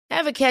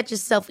Ever catch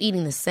yourself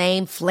eating the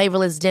same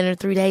flavorless dinner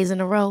 3 days in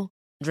a row?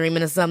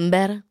 Dreaming of something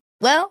better?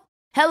 Well,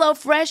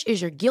 HelloFresh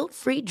is your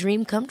guilt-free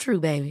dream come true,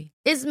 baby.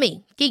 It's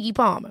me, Keke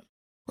Palmer.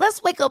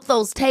 Let's wake up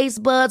those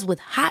taste buds with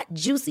hot,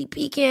 juicy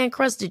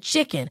pecan-crusted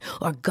chicken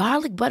or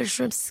garlic butter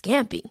shrimp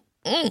scampi.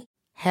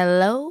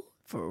 Hello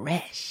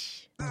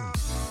Fresh.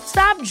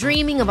 Stop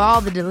dreaming of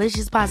all the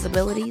delicious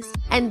possibilities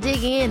and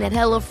dig in at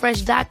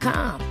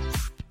HelloFresh.com.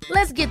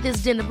 Let's get this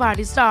dinner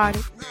party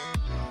started.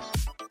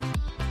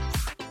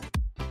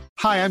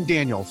 Hi, I'm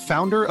Daniel,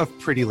 founder of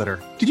Pretty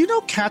Litter. Did you know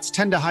cats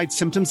tend to hide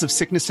symptoms of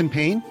sickness and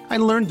pain? I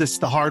learned this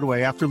the hard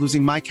way after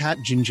losing my cat,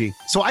 Gingy.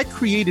 So I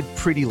created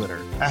Pretty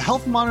Litter, a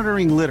health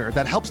monitoring litter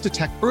that helps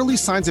detect early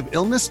signs of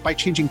illness by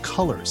changing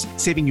colors,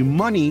 saving you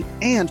money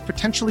and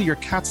potentially your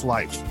cat's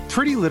life.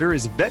 Pretty Litter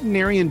is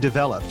veterinarian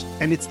developed,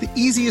 and it's the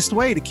easiest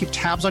way to keep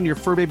tabs on your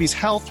fur baby's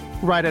health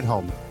right at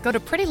home. Go to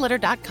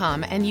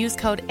prettylitter.com and use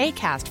code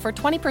ACAST for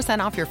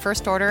 20% off your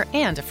first order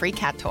and a free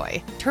cat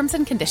toy. Terms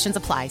and conditions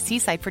apply. See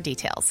site for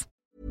details.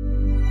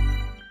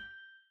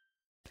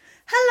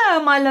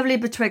 Hello, my lovely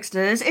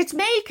betwixters. It's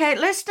me, Kate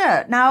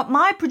Lister. Now,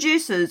 my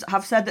producers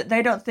have said that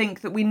they don't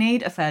think that we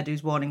need a fair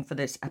dues warning for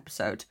this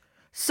episode.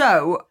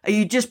 So, are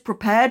you just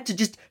prepared to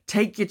just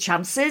take your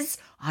chances?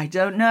 I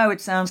don't know,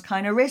 it sounds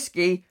kind of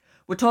risky.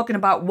 We're talking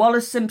about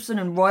Wallis Simpson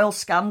and royal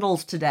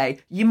scandals today.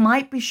 You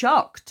might be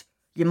shocked.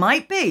 You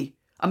might be.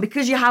 And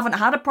because you haven't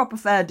had a proper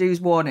fair dues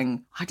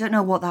warning, I don't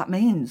know what that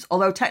means.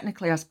 Although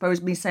technically, I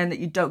suppose me saying that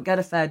you don't get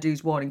a fair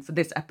dues warning for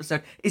this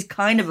episode is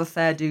kind of a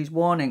fair dues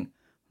warning.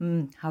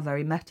 How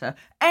very meta.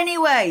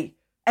 Anyway,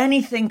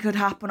 anything could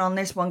happen on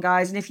this one,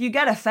 guys. And if you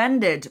get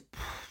offended,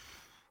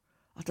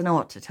 I don't know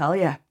what to tell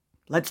you.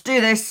 Let's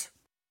do this.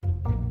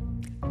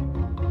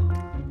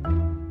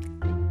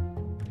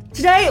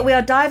 Today, we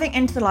are diving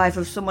into the life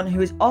of someone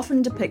who is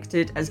often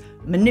depicted as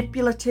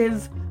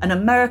manipulative, an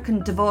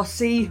American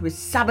divorcee who is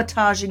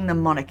sabotaging the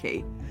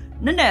monarchy.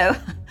 No,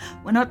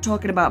 we're not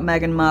talking about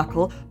Meghan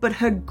Markle, but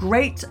her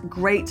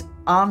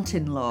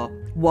great-great-aunt-in-law,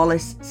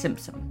 Wallis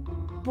Simpson.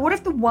 But what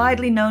if the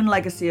widely known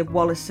legacy of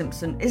Wallis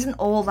Simpson isn't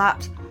all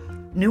that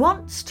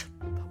nuanced?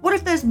 What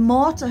if there's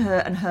more to her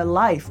and her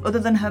life other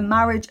than her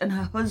marriage and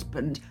her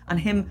husband and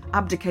him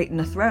abdicating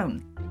the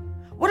throne?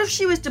 What if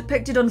she was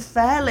depicted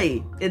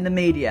unfairly in the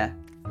media?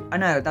 I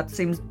know, that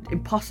seems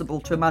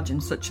impossible to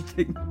imagine such a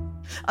thing.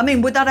 I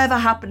mean, would that ever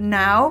happen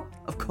now?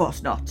 Of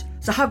course not.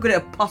 So how could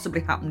it have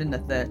possibly happened in the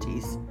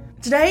 30s?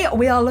 Today,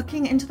 we are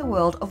looking into the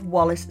world of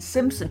Wallis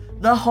Simpson,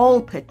 the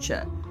whole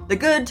picture. The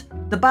good,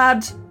 the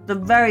bad, the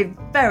very,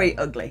 very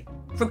ugly.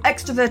 From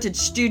extroverted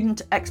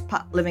student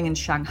expat living in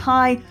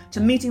Shanghai, to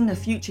meeting the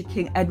future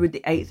King Edward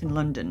VIII in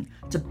London,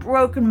 to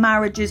broken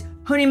marriages,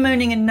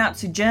 honeymooning in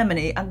Nazi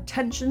Germany, and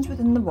tensions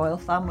within the royal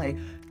family.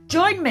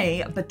 Join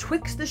me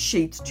betwixt the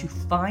sheets to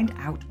find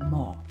out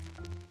more.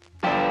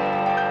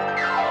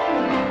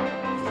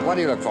 What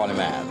do you look for in a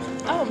man?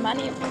 Oh,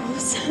 money, of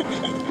course.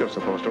 You're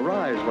supposed to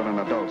rise when an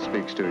adult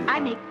speaks to you. I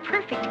make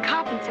perfect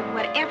copies of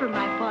whatever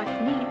my boss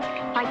needs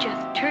by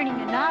just turning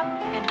a knob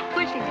and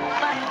pushing a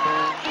button.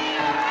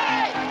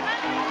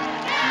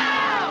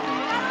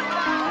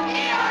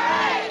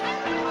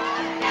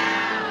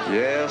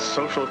 Yes,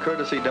 social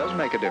courtesy does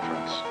make a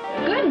difference.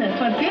 Goodness,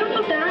 what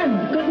beautiful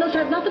times. Goodness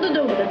has nothing to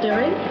do with it,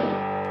 dearie.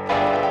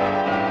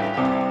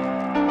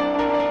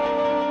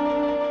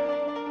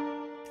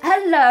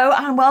 Hello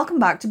and welcome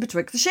back to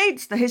Betwixt the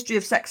Sheets, the history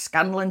of sex,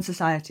 scandal and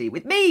society,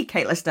 with me,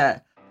 Kate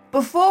Lister.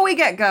 Before we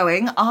get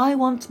going, I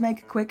want to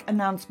make a quick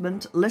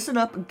announcement. Listen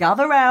up,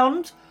 gather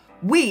round.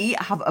 We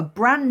have a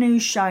brand new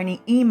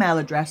shiny email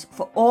address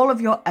for all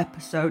of your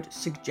episode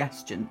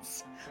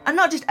suggestions. And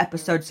not just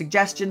episode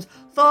suggestions,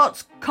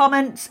 thoughts,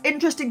 comments,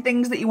 interesting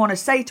things that you want to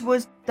say to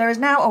us. There is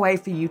now a way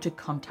for you to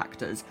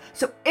contact us.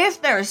 So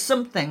if there is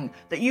something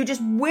that you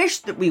just wish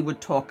that we would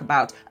talk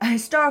about, a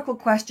historical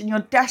question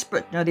you're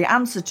desperate to know the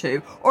answer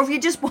to, or if you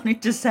just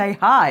wanted to say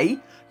hi,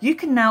 you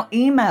can now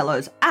email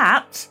us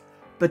at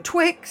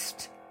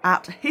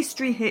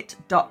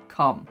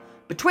betwixt@historyhit.com.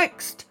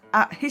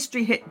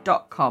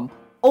 Betwixt@historyhit.com.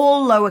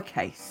 All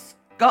lowercase.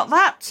 Got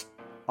that?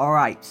 All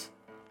right.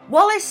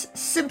 Wallis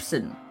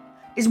Simpson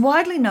is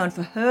widely known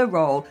for her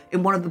role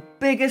in one of the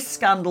biggest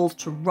scandals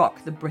to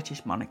rock the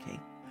British monarchy.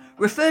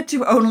 Referred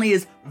to only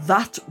as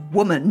that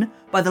woman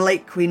by the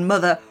late Queen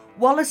Mother,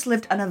 Wallis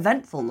lived an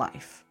eventful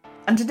life.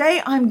 And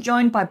today I'm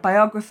joined by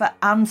biographer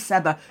Anne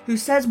Sebba, who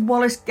says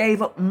Wallis gave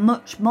up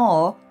much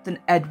more than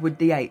Edward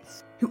VIII,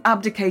 who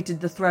abdicated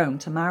the throne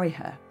to marry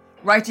her.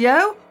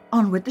 Rightio,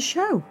 on with the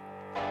show.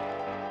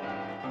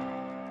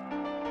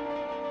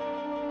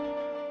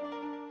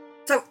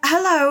 So,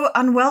 hello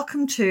and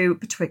welcome to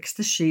Betwixt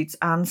the Sheets.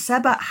 Anne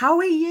Sebba, how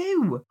are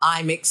you?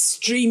 I'm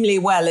extremely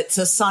well. It's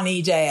a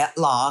sunny day at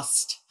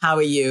last. How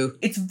are you?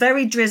 It's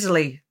very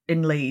drizzly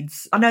in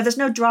Leeds. I know there's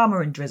no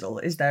drama in drizzle,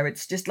 is there?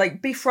 It's just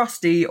like be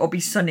frosty or be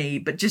sunny,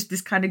 but just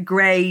this kind of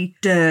grey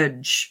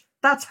dirge.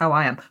 That's how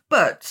I am.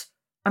 But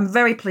I'm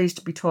very pleased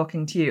to be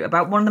talking to you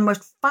about one of the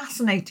most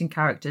fascinating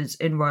characters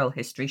in royal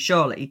history,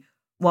 surely,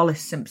 Wallis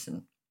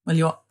Simpson. Well,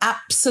 you're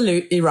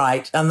absolutely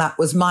right. And that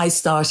was my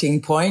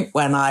starting point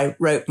when I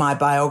wrote my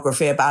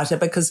biography about her,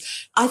 because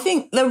I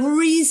think the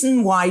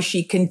reason why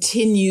she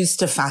continues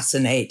to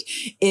fascinate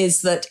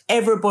is that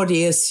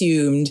everybody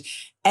assumed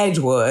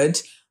Edward,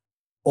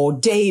 or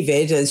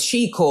David, as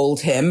she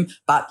called him,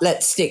 but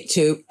let's stick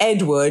to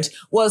Edward,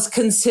 was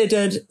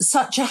considered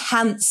such a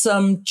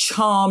handsome,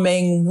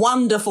 charming,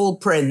 wonderful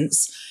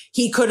prince.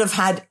 He could have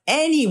had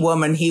any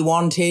woman he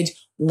wanted.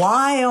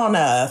 Why on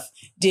earth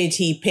did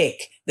he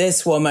pick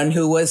this woman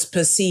who was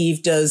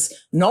perceived as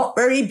not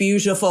very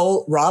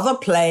beautiful, rather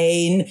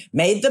plain,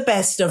 made the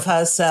best of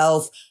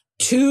herself,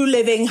 2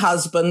 living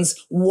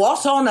husbands?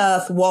 What on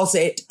earth was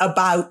it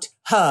about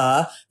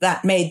her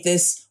that made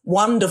this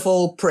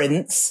wonderful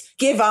prince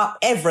give up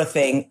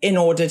everything in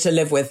order to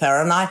live with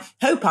her? And I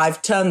hope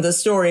I've turned the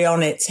story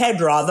on its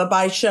head rather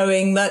by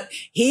showing that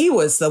he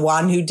was the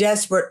one who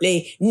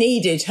desperately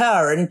needed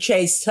her and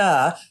chased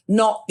her,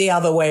 not the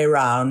other way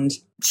around.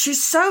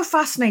 She's so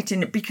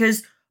fascinating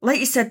because, like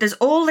you said, there's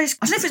all this,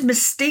 I don't know if it's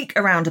mystique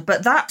around her,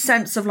 but that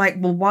sense of like,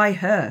 well, why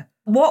her?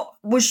 What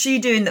was she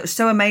doing that was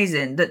so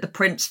amazing that the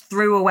prince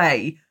threw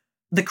away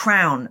the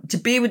crown to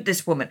be with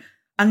this woman?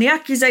 And the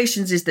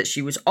accusations is that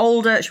she was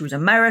older, she was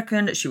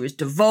American, that she was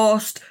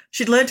divorced,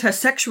 she'd learned her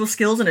sexual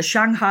skills in a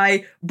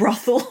Shanghai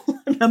brothel,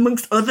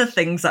 amongst other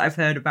things that I've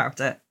heard about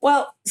her.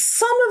 Well,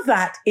 some of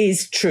that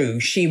is true.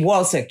 She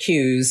was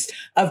accused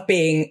of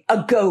being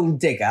a gold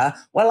digger.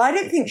 Well, I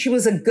don't think she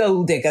was a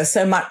gold digger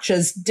so much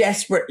as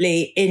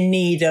desperately in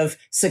need of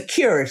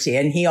security,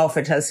 and he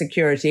offered her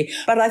security.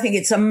 But I think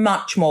it's a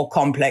much more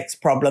complex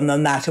problem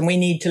than that, and we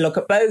need to look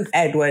at both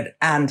Edward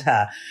and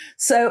her.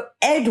 So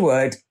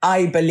Edward,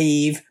 I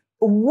believe,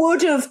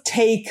 would have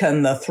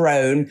taken the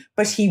throne,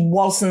 but he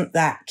wasn't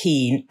that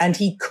keen. And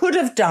he could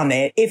have done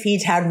it if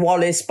he'd had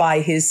Wallis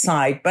by his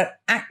side. But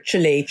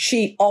actually,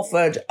 she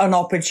offered an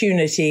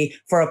opportunity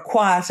for a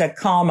quieter,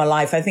 calmer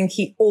life. I think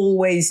he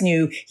always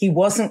knew he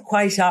wasn't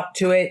quite up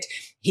to it.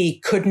 He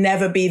could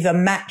never be the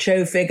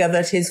macho figure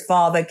that his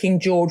father, King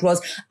George,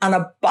 was. And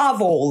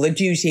above all, the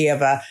duty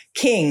of a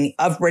king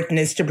of Britain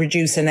is to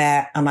produce an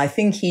heir. And I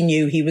think he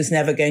knew he was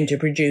never going to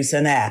produce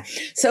an heir.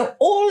 So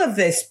all of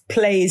this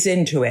plays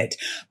into it.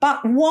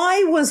 But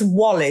why was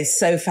Wallis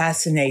so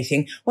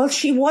fascinating? Well,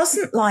 she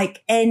wasn't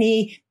like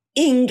any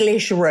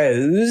English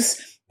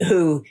rose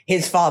who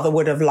his father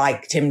would have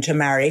liked him to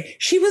marry.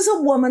 She was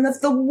a woman of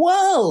the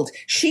world.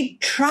 She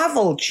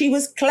traveled. She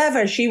was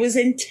clever. She was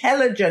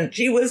intelligent.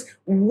 She was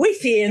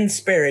witty and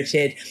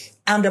spirited.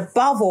 And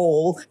above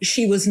all,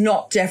 she was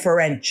not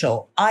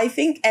deferential. I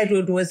think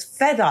Edward was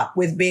fed up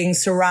with being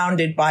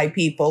surrounded by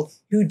people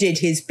who did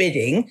his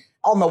bidding.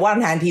 On the one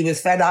hand, he was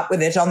fed up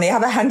with it. On the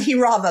other hand, he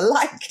rather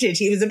liked it.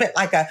 He was a bit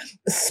like a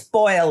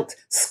spoilt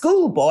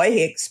schoolboy.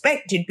 He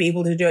expected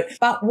people to do it.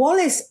 But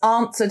Wallis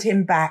answered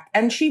him back,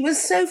 and she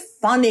was so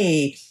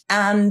funny,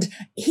 and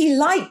he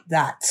liked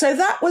that. So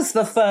that was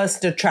the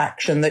first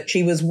attraction, that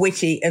she was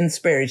witty and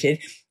spirited.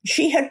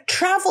 She had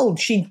traveled.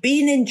 She'd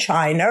been in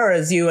China,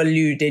 as you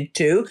alluded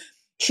to.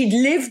 She'd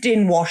lived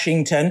in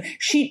Washington.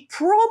 She'd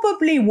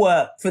probably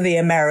worked for the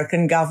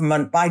American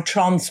government by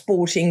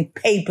transporting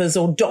papers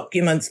or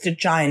documents to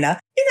China.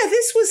 You know,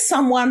 this was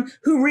someone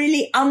who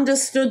really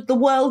understood the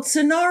world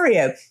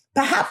scenario.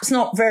 Perhaps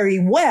not very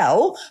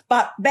well,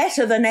 but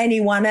better than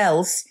anyone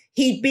else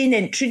he'd been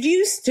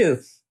introduced to.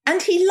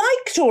 And he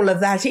liked all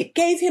of that. It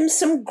gave him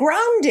some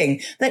grounding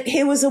that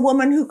here was a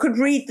woman who could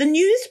read the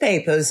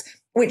newspapers,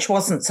 which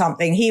wasn't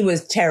something he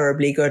was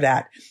terribly good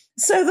at.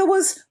 So there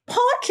was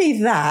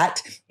partly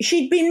that.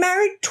 She'd been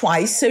married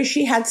twice, so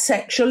she had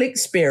sexual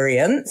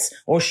experience,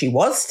 or she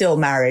was still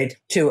married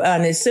to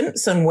Ernest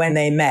Simpson when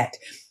they met.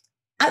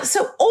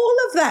 So all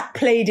of that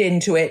played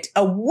into it.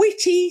 A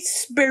witty,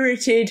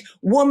 spirited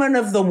woman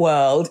of the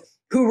world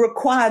who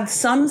required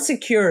some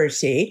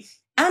security.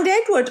 And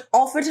Edward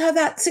offered her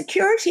that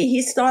security.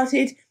 He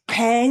started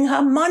paying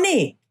her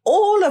money,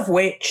 all of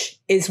which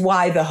is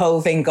why the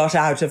whole thing got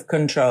out of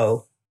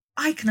control.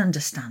 I can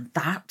understand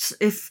that.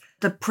 If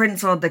the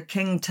prince or the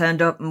king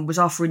turned up and was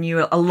offering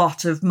you a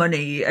lot of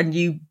money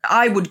and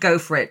I would go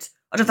for it.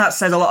 I don't know if that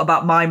says a lot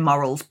about my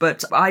morals,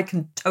 but I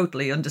can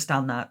totally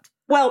understand that.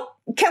 Well,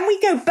 can we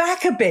go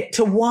back a bit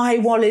to why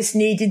Wallis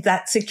needed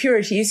that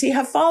security? You see,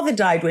 her father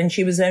died when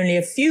she was only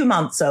a few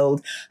months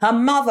old. Her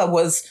mother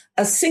was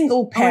a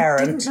single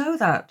parent. Oh, I didn't know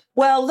that.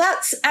 Well,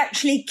 that's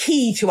actually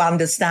key to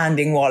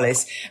understanding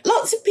Wallis.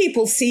 Lots of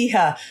people see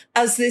her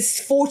as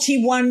this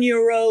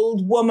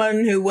 41-year-old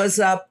woman who was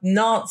a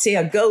Nazi,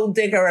 a gold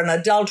digger, an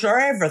adulterer.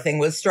 Everything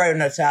was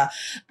thrown at her.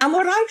 And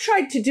what I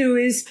tried to do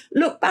is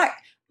look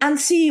back and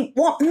see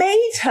what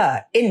made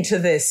her into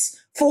this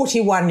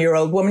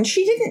 41-year-old woman.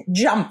 She didn't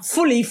jump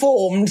fully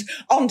formed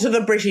onto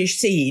the British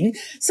scene.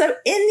 So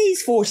in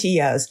these 40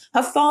 years,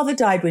 her father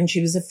died when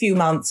she was a few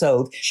months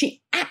old.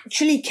 She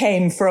actually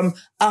came from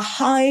a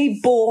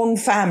high-born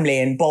family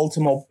in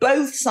Baltimore.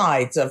 Both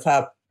sides of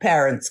her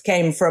parents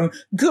came from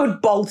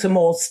good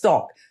Baltimore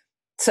stock.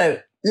 So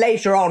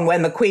later on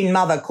when the Queen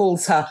Mother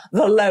calls her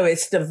the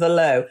lowest of the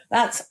low.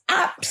 That's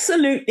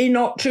absolutely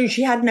not true.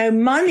 She had no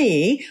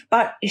money,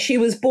 but she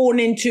was born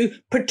into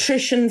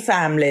patrician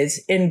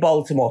families in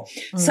Baltimore.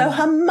 So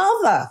her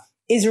mother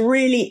is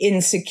really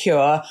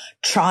insecure,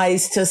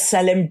 tries to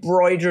sell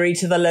embroidery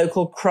to the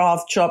local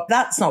craft shop.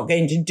 That's not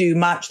going to do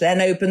much. Then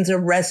opens a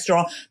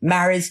restaurant,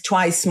 marries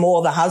twice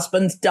more. The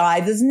husbands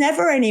die. There's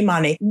never any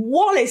money.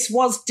 Wallis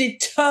was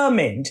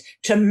determined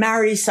to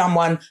marry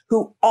someone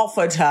who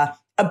offered her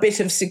a bit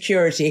of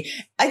security.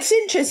 It's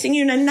interesting,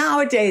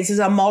 nowadays as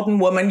a modern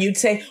woman, you'd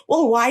say,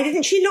 well, why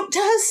didn't she look to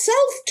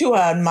herself to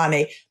earn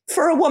money?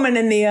 For a woman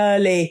in the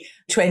early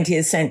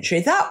 20th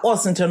century, that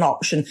wasn't an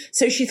option.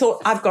 So she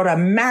thought, I've got to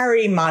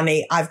marry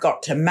money. I've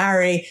got to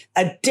marry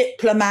a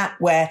diplomat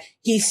where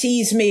he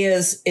sees me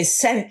as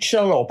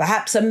essential, or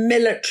perhaps a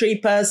military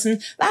person.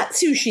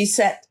 That's who she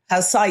set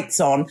her sights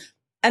on.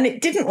 And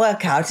it didn't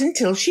work out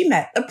until she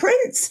met the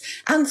prince.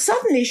 And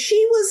suddenly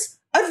she was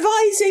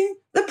advising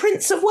the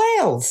Prince of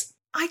Wales.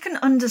 I can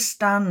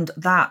understand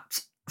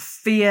that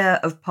fear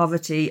of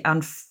poverty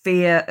and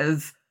fear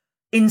of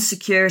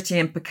insecurity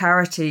and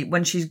precarity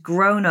when she's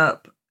grown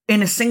up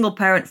in a single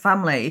parent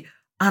family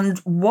and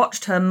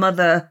watched her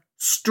mother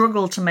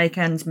struggle to make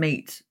ends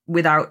meet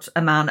without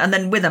a man and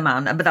then with a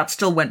man, but that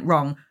still went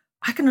wrong.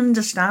 I can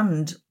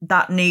understand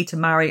that need to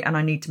marry, and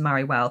I need to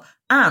marry well.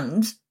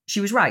 And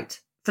she was right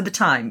for the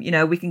time.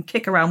 We can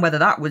kick around whether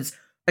that was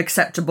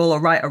acceptable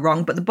or right or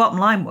wrong, but the bottom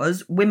line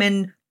was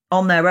women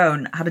on their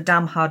own had a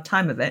damn hard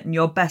time of it, and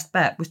your best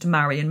bet was to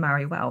marry and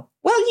marry well.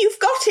 Well, you've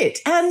got it.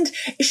 And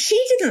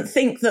she didn't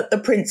think that the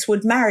prince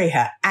would marry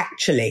her,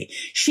 actually.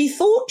 She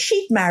thought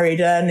she'd married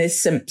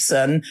Ernest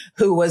Simpson,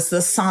 who was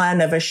the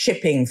scion of a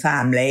shipping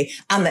family,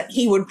 and that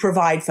he would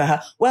provide for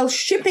her. Well,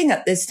 shipping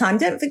at this time,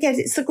 don't forget,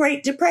 it's the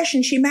Great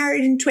Depression. She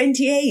married in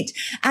 28,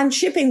 and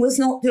shipping was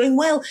not doing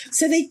well.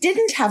 So they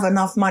didn't have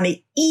enough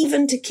money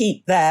even to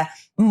keep their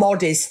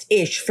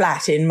modest-ish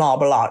flat in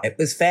Marble Arch. It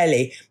was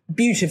fairly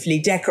beautifully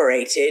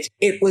decorated.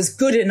 It was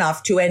good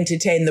enough to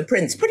entertain the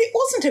prince, but it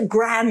wasn't a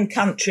grand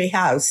country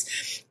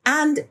house.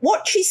 And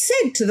what she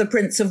said to the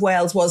Prince of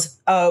Wales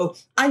was, oh,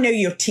 I know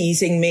you're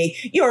teasing me.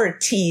 You're a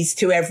tease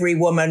to every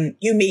woman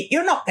you meet.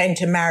 You're not going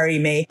to marry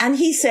me. And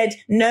he said,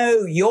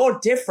 no, you're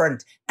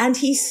different. And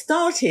he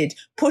started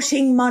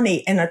putting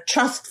money in a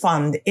trust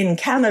fund in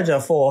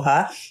Canada for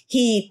her.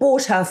 He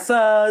bought her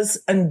furs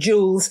and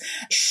jewels.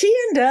 She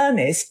and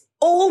Ernest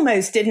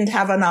almost didn't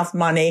have enough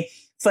money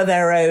for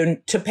their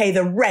own to pay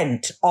the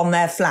rent on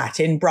their flat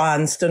in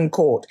Bryanston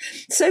Court.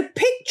 So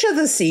picture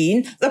the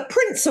scene. The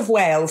Prince of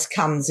Wales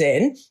comes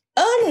in.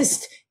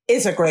 Ernest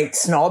is a great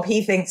snob.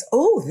 He thinks,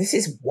 oh, this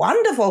is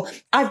wonderful.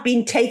 I've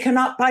been taken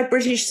up by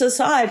British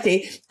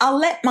society. I'll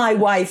let my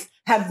wife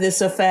have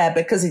this affair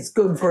because it's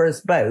good for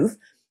us both.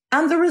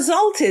 And the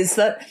result is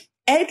that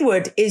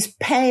Edward is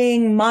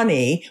paying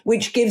money,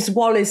 which gives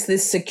Wallis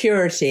this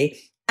security.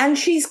 And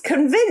she's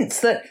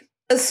convinced that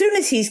as soon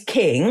as he's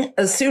king,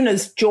 as soon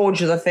as George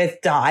V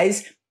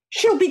dies,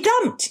 she'll be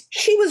dumped.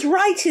 She was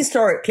right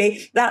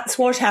historically. That's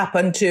what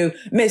happened to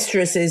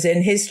mistresses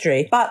in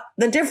history. But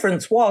the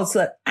difference was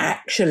that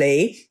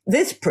actually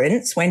this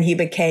prince, when he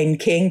became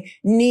king,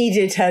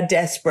 needed her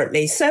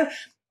desperately. So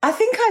I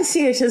think I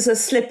see it as a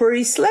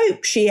slippery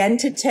slope. She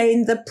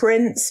entertained the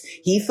prince.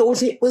 He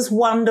thought it was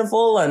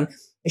wonderful. And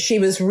she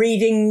was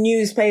reading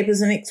newspapers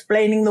and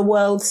explaining the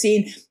world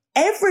scene.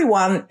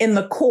 Everyone in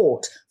the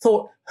court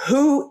thought,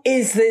 who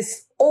is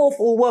this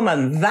awful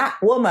woman? That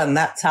woman,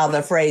 that's how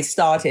the phrase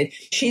started.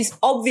 She's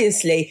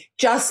obviously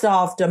just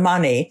after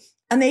money.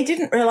 And they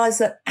didn't realize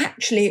that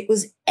actually it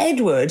was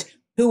Edward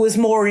who was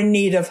more in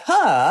need of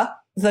her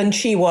than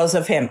she was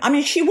of him. I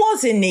mean, she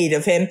was in need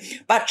of him,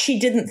 but she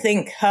didn't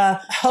think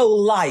her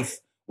whole life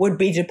would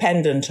be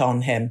dependent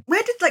on him.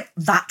 Where did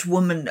that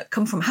woman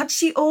come from? Had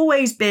she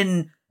always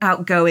been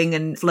outgoing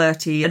and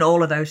flirty and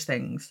all of those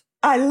things?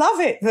 I love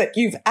it that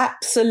you've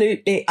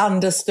absolutely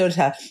understood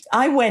her.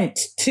 I went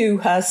to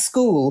her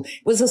school.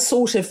 It was a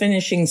sort of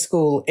finishing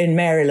school in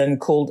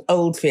Maryland called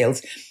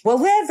Oldfields. Well,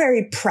 they're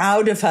very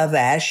proud of her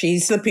there.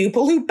 She's the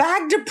pupil who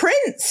bagged a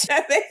prince.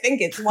 They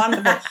think it's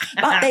wonderful.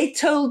 But they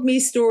told me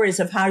stories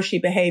of how she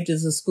behaved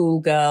as a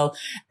schoolgirl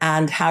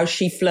and how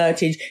she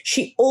flirted.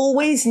 She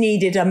always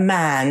needed a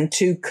man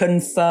to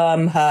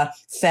confirm her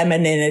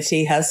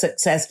femininity, her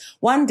success.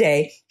 One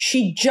day,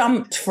 she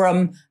jumped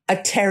from a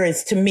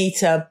terrace to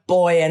meet a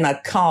boy in a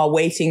car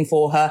waiting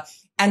for her.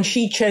 And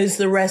she chose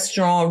the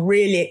restaurant,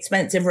 really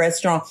expensive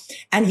restaurant,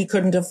 and he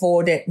couldn't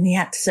afford it. And he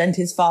had to send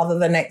his father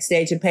the next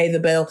day to pay the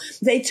bill.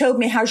 They told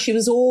me how she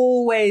was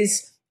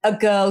always a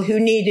girl who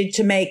needed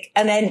to make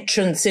an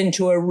entrance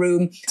into a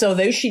room. So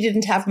though she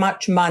didn't have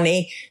much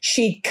money,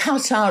 she'd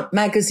cut out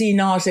magazine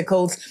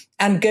articles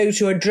and go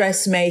to a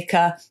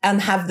dressmaker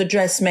and have the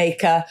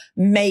dressmaker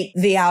make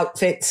the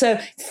outfit. So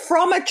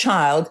from a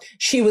child,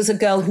 she was a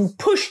girl who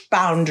pushed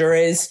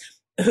boundaries,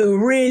 who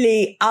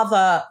really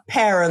other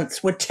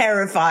parents were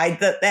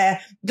terrified that their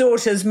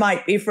daughters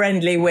might be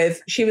friendly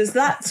with. She was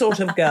that sort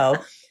of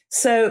girl.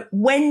 So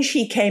when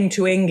she came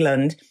to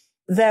England,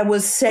 there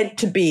was said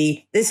to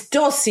be this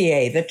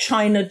dossier, the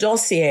China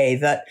dossier,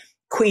 that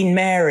Queen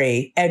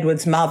Mary,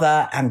 Edward's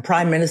mother, and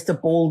Prime Minister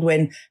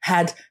Baldwin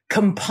had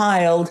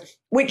compiled,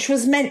 which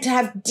was meant to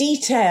have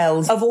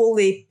details of all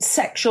the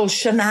sexual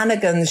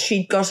shenanigans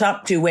she'd got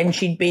up to when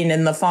she'd been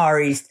in the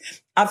Far East.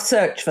 I've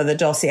searched for the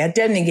dossier. I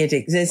don't think it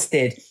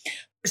existed. I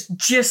was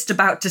just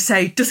about to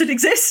say, does it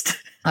exist?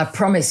 I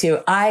promise you,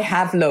 I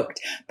have looked.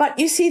 But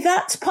you see,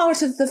 that's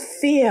part of the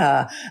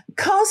fear.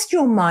 Cast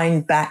your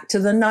mind back to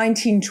the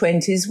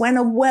 1920s when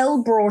a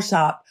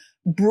well-brought-up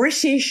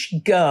British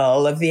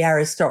girl of the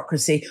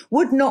aristocracy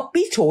would not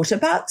be taught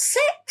about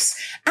sex.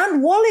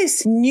 And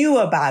Wallis knew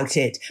about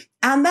it.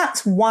 And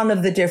that's one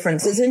of the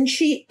differences. And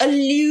she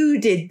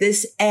eluded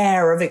this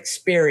air of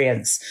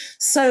experience.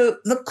 So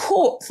the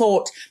court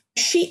thought,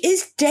 she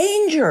is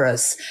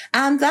dangerous.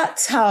 And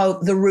that's how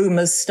the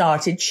rumours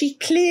started. She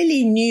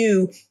clearly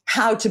knew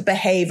how to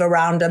behave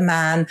around a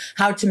man,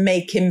 how to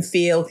make him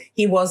feel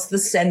he was the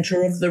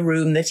centre of the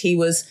room, that he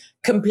was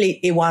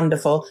completely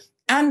wonderful.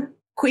 And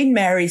Queen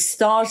Mary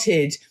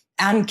started,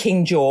 and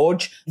King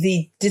George,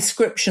 the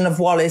description of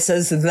Wallis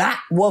as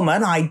that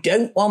woman. I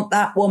don't want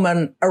that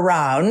woman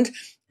around.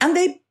 And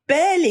they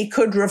barely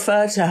could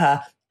refer to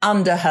her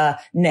under her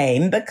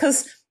name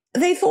because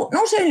they thought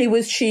not only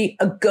was she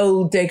a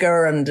gold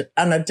digger and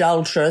an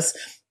adulteress,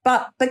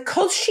 but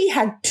because she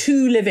had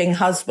two living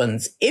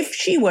husbands, if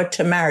she were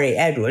to marry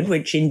Edward,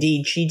 which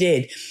indeed she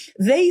did,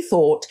 they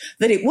thought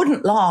that it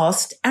wouldn't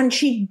last and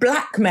she'd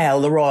blackmail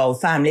the royal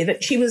family,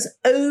 that she was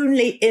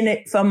only in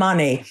it for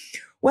money.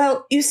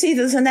 Well, you see,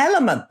 there's an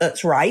element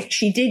that's right.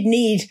 She did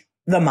need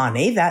the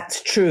money.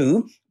 That's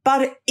true.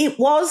 But it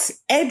was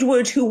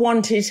Edward who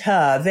wanted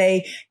her.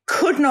 They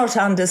could not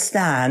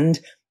understand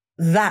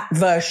that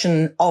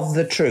version of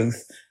the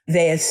truth.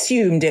 They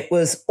assumed it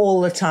was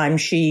all the time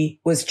she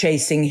was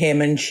chasing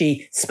him and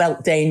she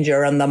spelt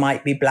danger and there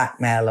might be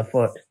blackmail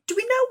afoot. Do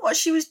we know what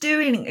she was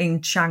doing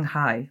in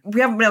Shanghai?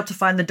 We haven't been able to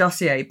find the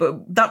dossier,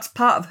 but that's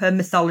part of her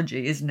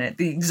mythology, isn't it?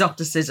 The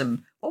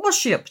exoticism. What was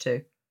she up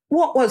to?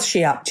 What was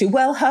she up to?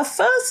 Well, her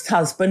first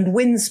husband,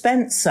 Win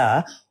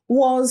Spencer,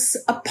 was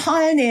a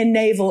pioneer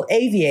naval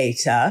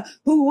aviator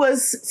who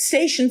was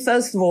stationed,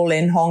 first of all,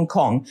 in Hong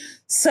Kong.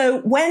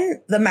 So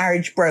when the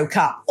marriage broke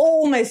up,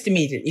 almost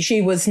immediately,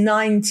 she was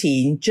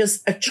 19,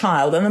 just a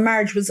child, and the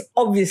marriage was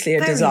obviously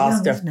a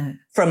disaster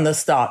from the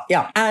start.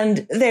 Yeah.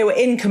 And they were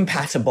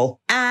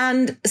incompatible.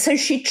 And so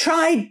she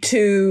tried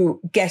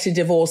to get a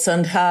divorce,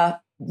 and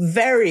her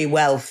very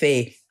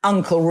wealthy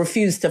uncle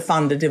refused to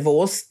fund a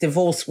divorce.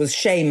 Divorce was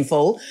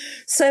shameful.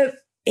 So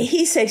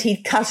he said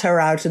he'd cut her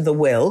out of the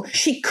will.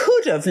 She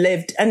could have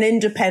lived an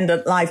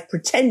independent life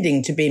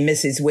pretending to be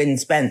Mrs. Win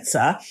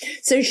Spencer.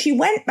 So she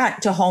went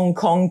back to Hong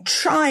Kong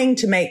trying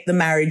to make the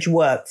marriage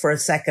work for a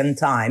second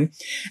time.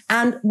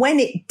 And when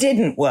it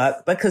didn't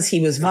work, because he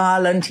was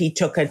violent, he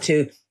took her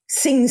to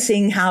Sing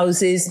Sing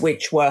houses,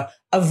 which were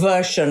a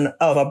version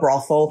of a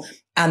brothel.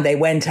 And they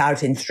went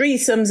out in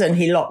threesomes and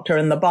he locked her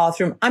in the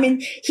bathroom. I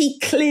mean, he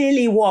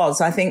clearly was,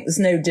 I think there's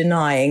no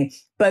denying,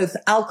 both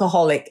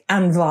alcoholic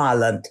and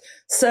violent.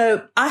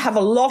 So I have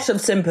a lot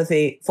of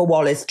sympathy for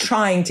Wallis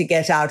trying to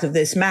get out of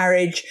this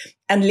marriage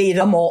and lead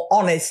a more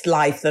honest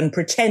life than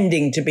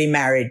pretending to be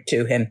married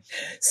to him.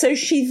 So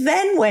she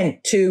then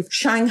went to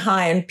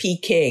Shanghai and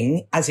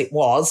Peking, as it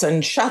was,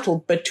 and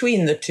shuttled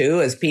between the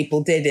two, as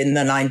people did in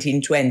the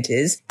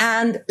 1920s,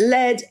 and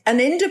led an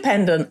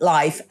independent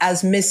life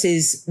as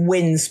Mrs.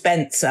 Win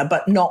Spencer,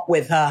 but not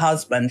with her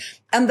husband.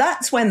 And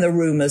that's when the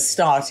rumours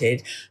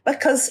started,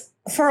 because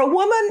for a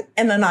woman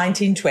in the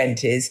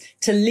 1920s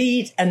to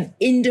lead an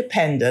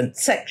independent,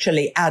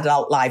 sexually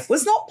adult life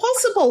was not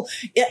possible.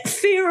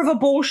 Fear of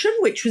abortion,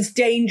 which was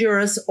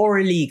dangerous or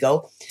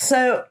illegal.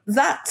 So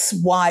that's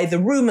why the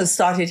rumours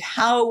started.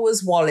 How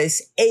was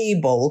Wallis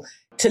able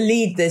to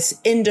lead this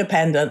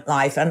independent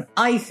life? And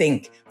I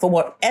think for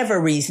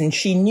whatever reason,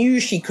 she knew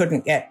she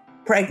couldn't get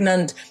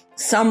pregnant.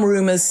 Some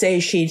rumours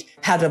say she'd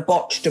had a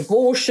botched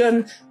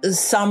abortion.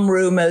 Some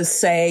rumours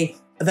say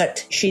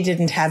that she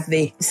didn't have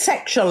the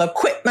sexual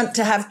equipment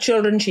to have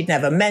children. She'd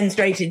never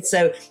menstruated.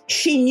 So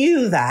she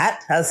knew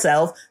that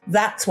herself.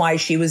 That's why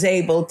she was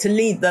able to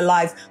lead the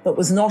life that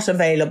was not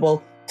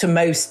available to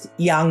most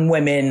young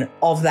women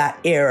of that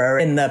era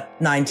in the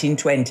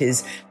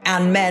 1920s.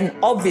 And men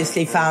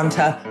obviously found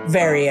her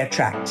very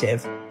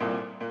attractive.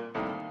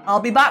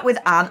 I'll be back with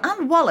Anne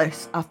and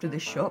Wallis after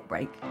this short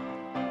break.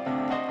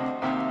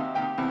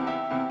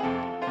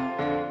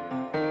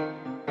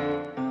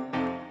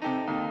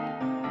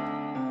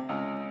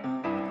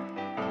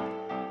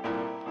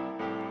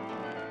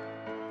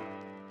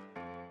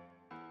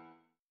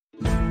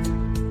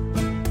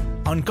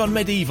 On Gone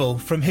Medieval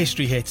from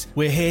History Hit,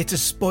 we're here to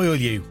spoil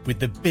you with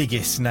the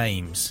biggest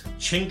names.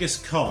 Genghis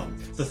Khan,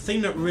 the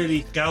thing that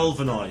really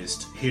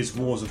galvanised his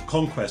wars of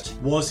conquest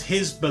was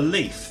his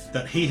belief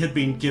that he had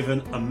been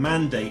given a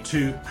mandate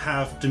to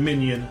have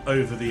dominion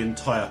over the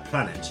entire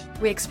planet.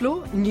 We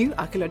explore new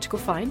archaeological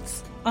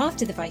finds,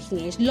 after the Viking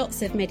Age,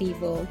 lots of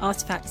medieval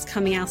artefacts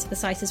coming out of the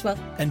site as well.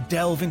 And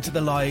delve into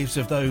the lives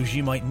of those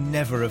you might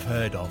never have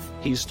heard of.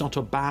 He's not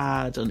a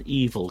bad and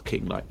evil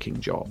king like King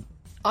John.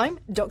 I'm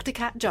Dr.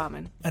 Kat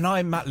Jarman. And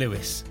I'm Matt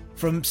Lewis.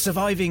 From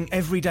surviving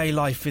everyday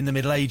life in the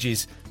Middle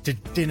Ages to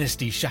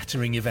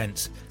dynasty-shattering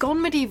events, Gone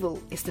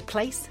Medieval is the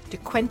place to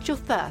quench your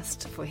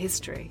thirst for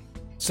history.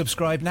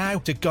 Subscribe now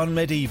to Gone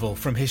Medieval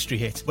from History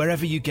Hit,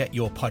 wherever you get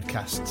your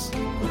podcasts.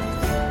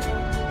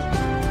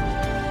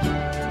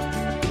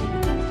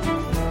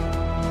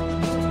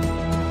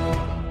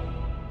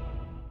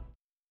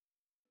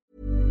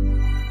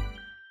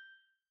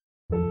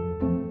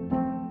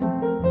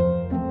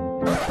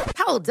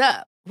 Hold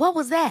up. What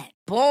was that?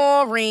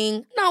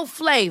 Boring. No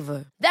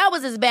flavor. That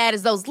was as bad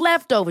as those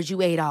leftovers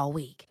you ate all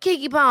week.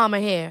 Keke Palmer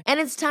here, and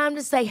it's time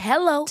to say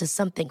hello to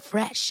something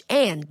fresh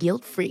and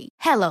guilt-free.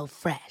 Hello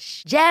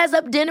Fresh. Jazz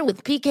up dinner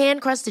with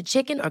pecan-crusted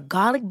chicken or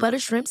garlic butter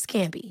shrimp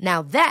scampi.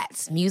 Now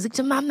that's music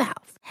to my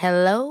mouth.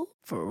 Hello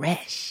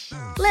Fresh.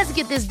 Let's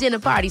get this dinner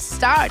party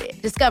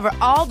started. Discover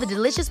all the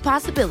delicious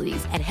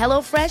possibilities at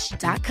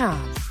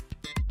hellofresh.com.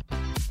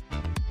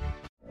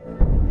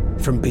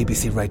 From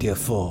BBC Radio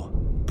 4,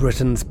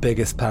 Britain's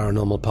biggest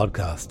paranormal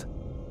podcast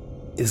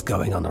is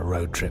going on a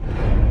road trip.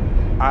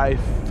 I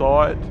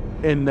thought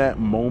in that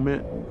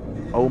moment,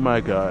 oh my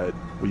God,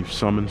 we've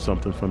summoned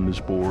something from this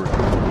board.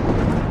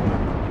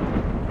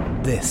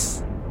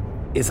 This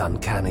is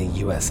Uncanny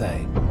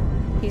USA.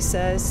 He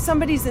says,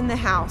 somebody's in the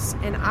house,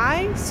 and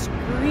I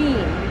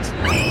screamed.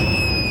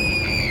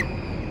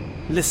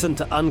 Listen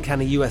to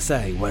Uncanny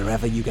USA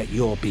wherever you get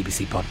your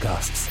BBC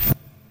podcasts,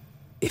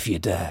 if you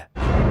dare.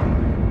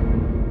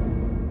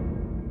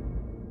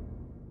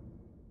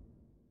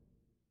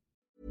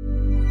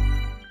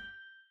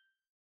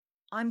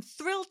 I'm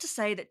thrilled to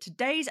say that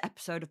today's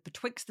episode of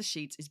Betwixt the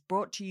Sheets is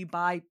brought to you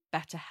by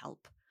BetterHelp.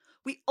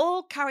 We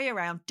all carry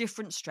around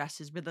different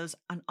stresses with us,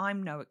 and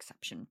I'm no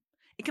exception.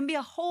 It can be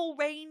a whole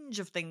range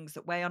of things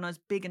that weigh on us,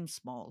 big and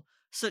small,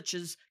 such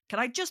as, can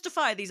I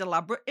justify these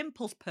elaborate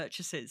impulse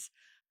purchases?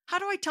 How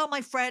do I tell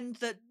my friend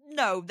that,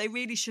 no, they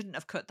really shouldn't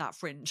have cut that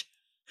fringe?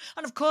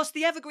 And of course,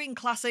 the evergreen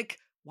classic,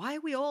 why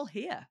are we all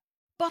here?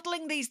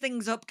 Bottling these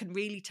things up can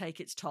really take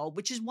its toll,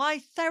 which is why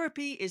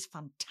therapy is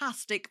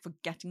fantastic for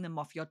getting them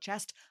off your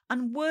chest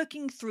and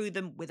working through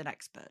them with an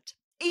expert,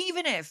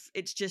 even if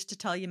it's just to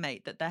tell your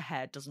mate that their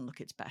hair doesn't look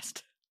its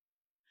best.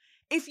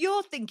 If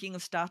you're thinking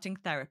of starting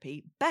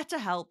therapy,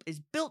 BetterHelp is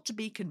built to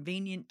be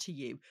convenient to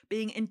you,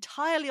 being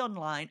entirely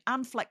online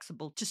and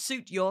flexible to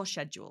suit your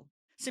schedule.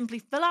 Simply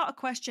fill out a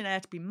questionnaire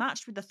to be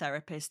matched with a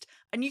therapist,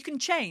 and you can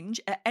change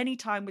at any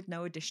time with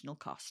no additional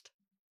cost.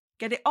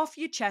 Get it off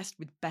your chest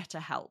with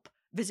BetterHelp.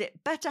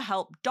 Visit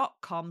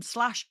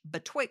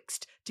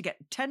betterhelp.com/betwixt to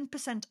get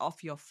 10%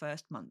 off your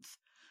first month.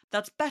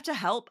 That's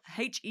BetterHelp,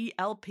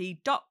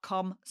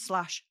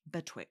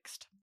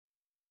 HELP.com/betwixt.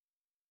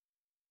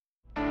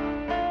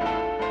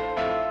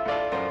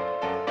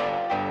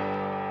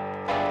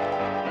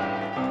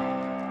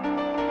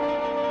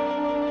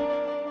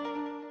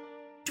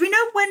 Do we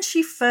know when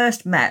she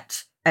first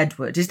met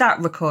Edward? Is that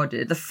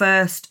recorded? The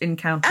first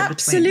encounter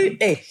between them?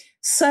 Absolutely.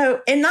 So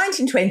in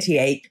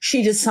 1928,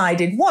 she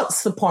decided,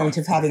 what's the point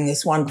of having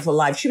this wonderful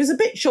life? She was a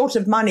bit short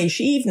of money.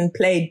 She even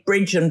played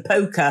bridge and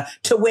poker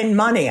to win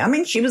money. I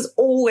mean, she was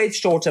always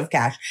short of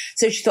cash.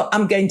 So she thought,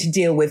 I'm going to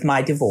deal with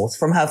my divorce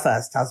from her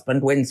first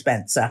husband, Win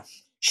Spencer.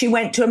 She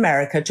went to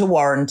America, to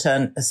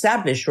Warrenton,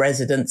 established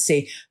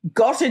residency,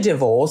 got a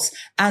divorce,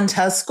 and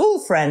her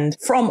school friend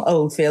from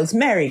Oldfields,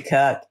 Mary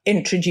Kirk,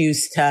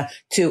 introduced her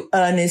to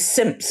Ernest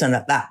Simpson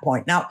at that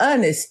point. Now,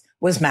 Ernest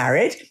was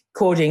married.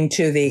 According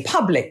to the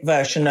public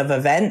version of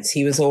events,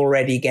 he was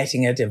already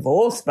getting a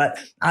divorce, but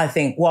I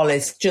think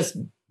Wallis just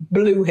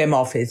blew him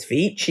off his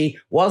feet. She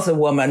was a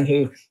woman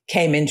who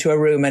came into a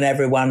room and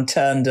everyone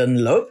turned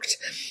and looked.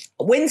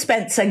 Win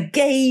Spencer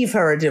gave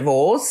her a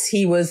divorce.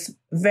 He was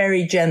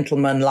very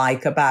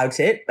gentlemanlike about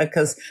it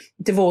because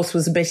divorce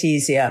was a bit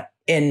easier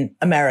in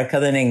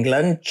America than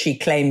England. She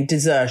claimed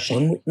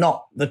desertion,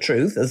 not the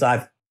truth, as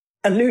I've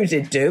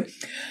alluded to.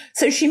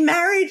 So she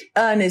married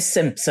Ernest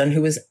Simpson,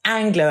 who was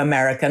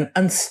Anglo-American,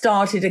 and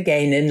started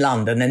again in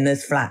London in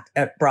this flat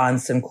at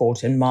Bryanston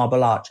Court in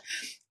Marble Arch.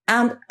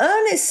 And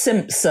Ernest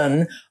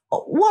Simpson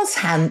was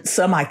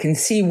handsome. I can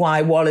see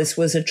why Wallis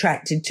was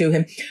attracted to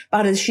him.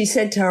 But as she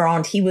said to her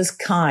aunt, he was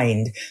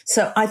kind.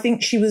 So I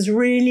think she was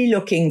really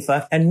looking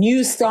for a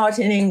new start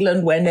in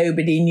England where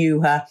nobody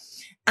knew her.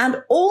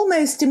 And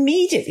almost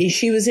immediately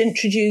she was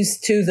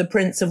introduced to the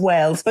Prince of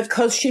Wales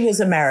because she was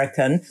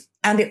American.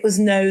 And it was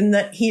known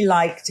that he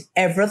liked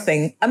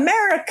everything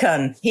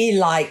American. He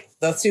liked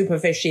the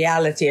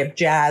superficiality of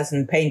jazz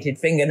and painted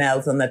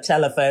fingernails and the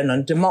telephone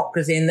and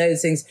democracy and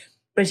those things.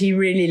 But he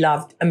really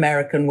loved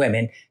American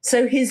women.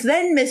 So his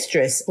then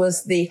mistress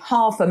was the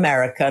half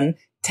American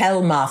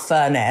Thelma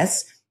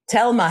Furness.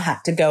 Thelma had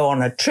to go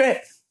on a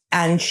trip.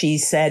 And she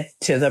said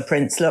to the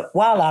prince, look,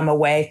 while I'm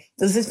away,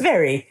 there's this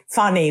very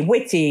funny,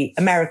 witty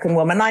American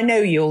woman. I know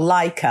you'll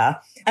like her.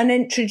 And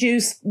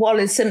introduced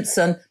Wallis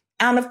Simpson.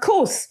 And of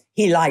course,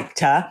 he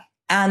liked her.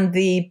 And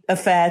the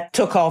affair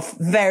took off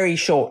very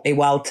shortly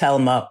while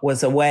Thelma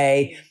was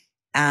away.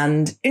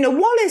 And,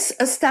 Wallis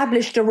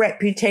established a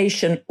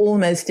reputation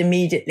almost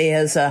immediately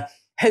as a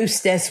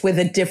hostess with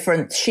a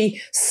difference.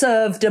 She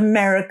served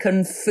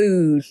American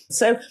food.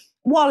 So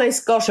Wallis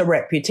got a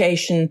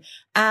reputation,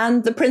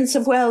 and the Prince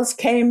of Wales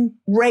came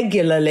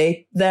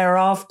regularly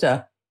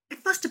thereafter. It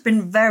must have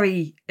been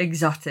very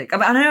exotic.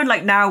 I know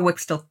now we're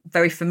still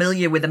very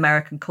familiar with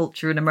American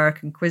culture and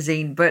American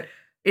cuisine, but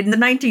in the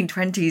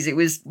 1920s, it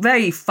was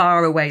very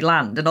far away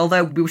land. And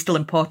although we were still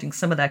importing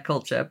some of their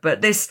culture, but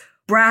this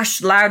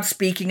brash,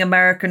 loud-speaking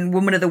American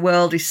woman of the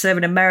world who's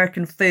serving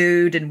American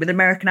food and with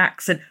American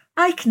accent,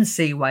 I can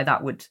see why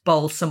that would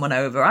bowl someone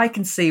over. I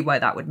can see why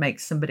that would make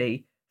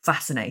somebody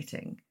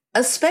fascinating.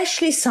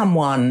 Especially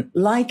someone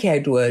like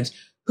Edward,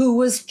 who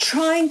was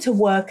trying to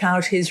work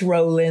out his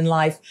role in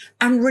life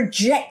and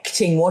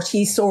rejecting what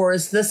he saw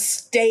as the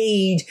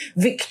staid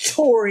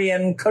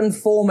Victorian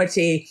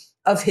conformity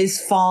of his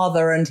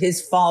father and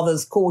his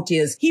father's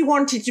courtiers. He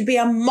wanted to be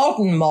a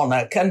modern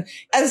monarch, and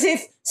as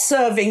if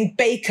serving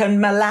bacon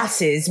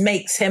molasses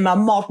makes him a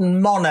modern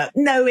monarch.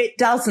 No, it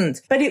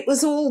doesn't. But it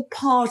was all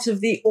part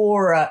of the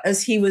aura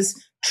as he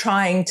was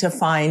trying to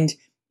find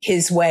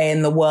his way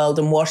in the world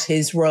and what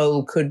his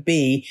role could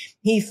be.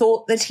 He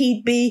thought that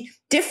he'd be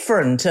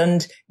different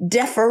and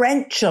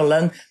deferential.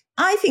 And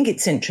I think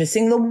it's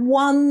interesting. The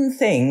one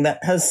thing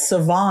that has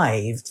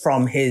survived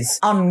from his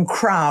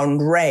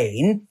uncrowned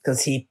reign,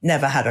 because he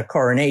never had a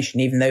coronation,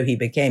 even though he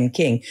became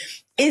king,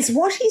 is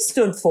what he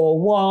stood for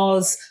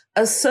was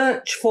a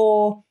search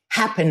for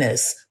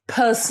happiness,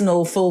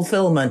 personal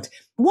fulfillment.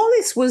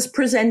 Wallis was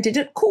presented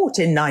at court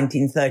in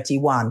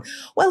 1931.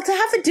 Well, to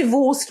have a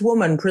divorced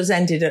woman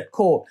presented at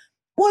court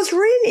was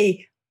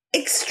really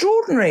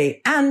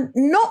extraordinary and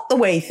not the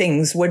way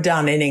things were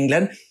done in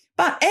England.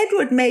 But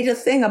Edward made a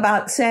thing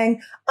about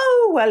saying,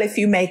 oh, well, if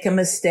you make a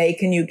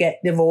mistake and you get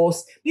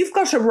divorced, you've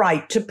got a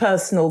right to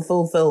personal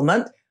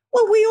fulfillment.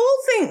 Well, we all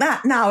think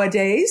that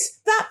nowadays.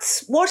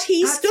 That's what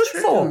he stood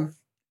for.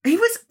 He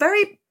was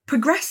very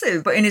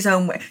progressive, but in his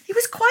own way. He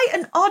was quite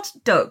an odd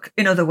duck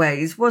in other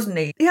ways, wasn't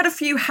he? He had a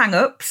few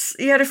hang-ups.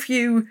 He had a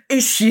few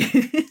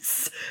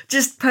issues,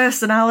 just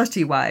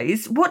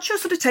personality-wise. What's your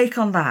sort of take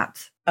on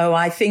that? Oh,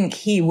 I think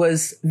he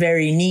was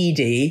very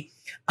needy.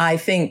 I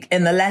think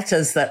in the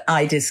letters that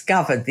I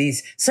discovered,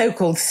 these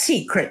so-called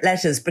secret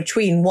letters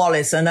between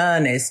Wallis and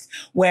Ernest,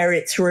 where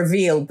it's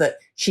revealed that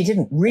she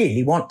didn't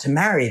really want to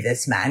marry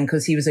this man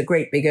because he was a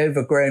great big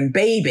overgrown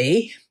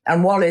baby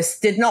and Wallis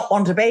did not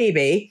want a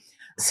baby.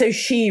 So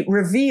she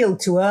revealed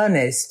to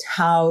Ernest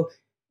how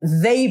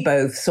they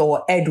both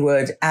saw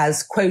Edward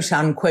as, quote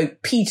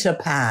unquote, Peter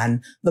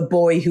Pan, the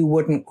boy who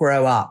wouldn't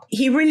grow up.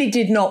 He really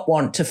did not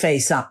want to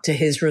face up to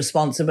his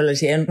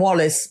responsibility. And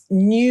Wallis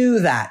knew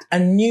that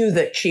and knew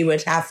that she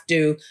would have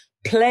to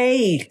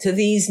play to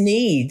these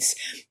needs.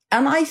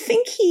 And I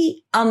think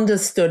he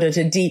understood at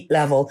a deep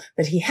level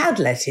that he had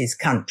let his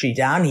country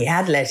down. He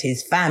had let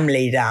his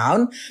family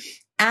down.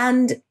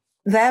 And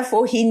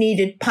therefore he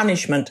needed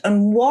punishment.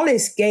 And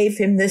Wallis gave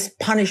him this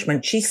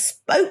punishment. She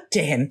spoke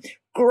to him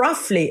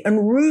gruffly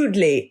and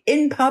rudely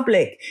in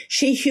public.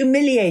 She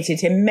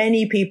humiliated him.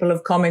 Many people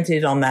have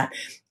commented on that.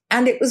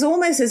 And it was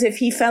almost as if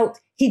he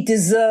felt he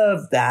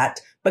deserved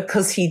that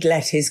because he'd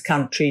let his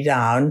country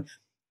down.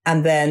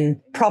 And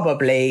then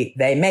probably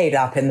they made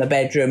up in the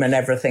bedroom and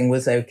everything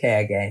was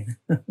okay again.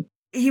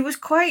 He was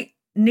quite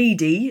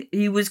needy.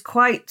 He was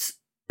quite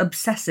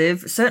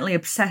obsessive, certainly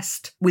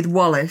obsessed with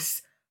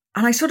Wallis.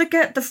 And I sort of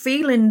get the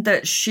feeling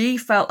that she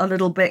felt a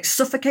little bit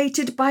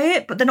suffocated by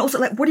it, but then also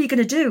like, what are you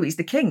going to do? He's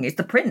the king, he's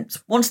the prince.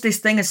 Once this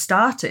thing has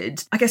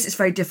started, I guess it's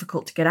very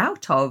difficult to get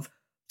out of.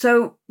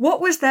 So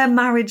what was their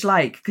marriage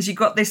like? Because you've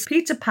got this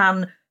Peter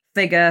Pan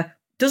figure,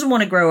 doesn't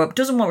want to grow up,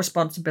 doesn't want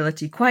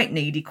responsibility, quite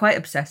needy, quite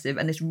obsessive,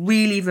 and this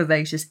really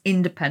vivacious,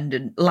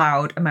 independent,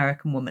 loud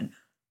American woman.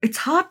 It's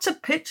hard to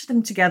picture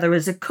them together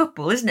as a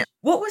couple, isn't it?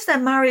 What was their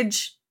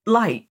marriage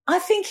like? I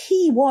think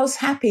he was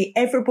happy.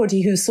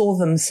 Everybody who saw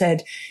them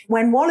said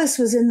when Wallis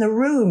was in the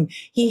room,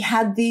 he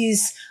had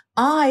these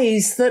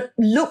eyes that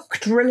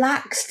looked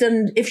relaxed.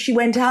 And if she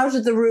went out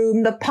of the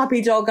room, the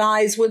puppy dog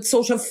eyes would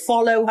sort of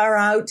follow her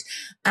out.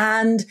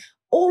 And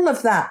all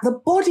of that, the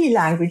body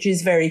language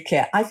is very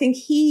clear. I think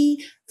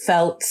he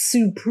felt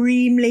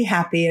supremely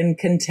happy and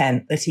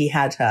content that he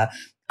had her.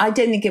 I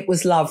don't think it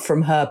was love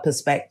from her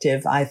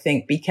perspective. I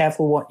think be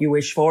careful what you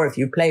wish for. If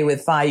you play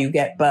with fire, you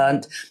get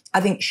burnt.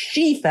 I think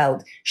she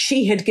felt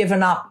she had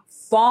given up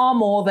far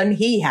more than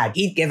he had.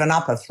 He'd given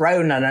up a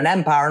throne and an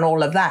empire and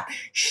all of that.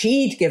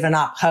 She'd given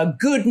up her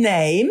good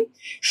name.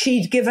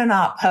 She'd given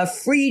up her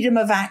freedom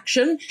of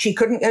action. She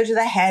couldn't go to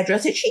the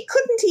hairdresser. She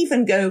couldn't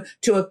even go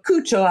to a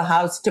couture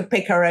house to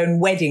pick her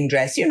own wedding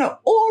dress. You know,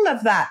 all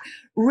of that.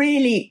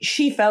 Really,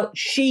 she felt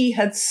she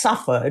had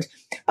suffered.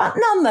 But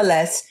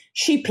nonetheless,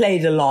 she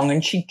played along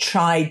and she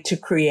tried to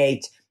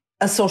create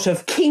a sort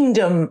of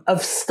kingdom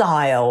of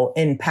style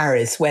in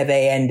Paris where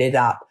they ended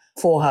up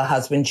for her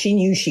husband. She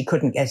knew she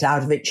couldn't get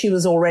out of it. She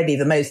was already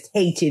the most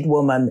hated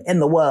woman in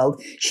the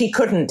world. She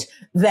couldn't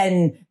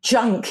then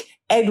junk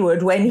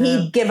Edward, when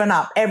he'd given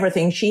up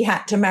everything, she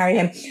had to marry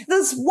him.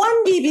 There's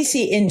one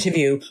BBC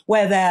interview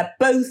where they're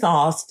both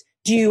asked,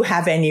 do you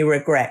have any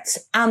regrets?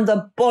 And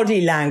the body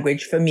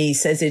language for me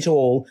says it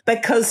all,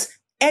 because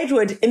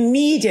Edward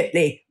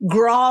immediately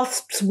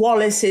grasps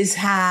Wallis's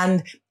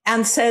hand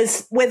and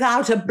says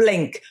without a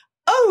blink,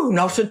 oh,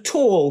 not at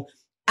all.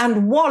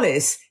 And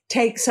Wallis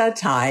takes her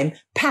time,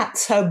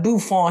 pats her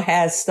bouffant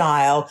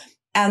hairstyle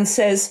and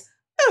says,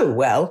 oh,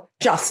 well,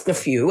 just a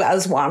few,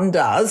 as one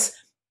does.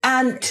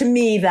 And to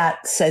me,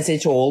 that says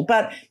it all.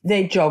 But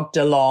they jogged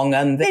along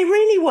and they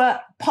really were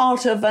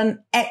part of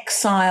an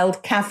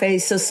exiled cafe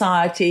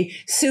society,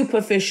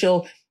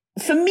 superficial.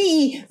 For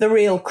me, the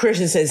real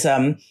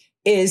criticism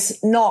is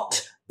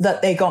not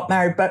that they got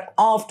married, but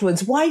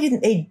afterwards, why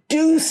didn't they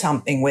do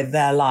something with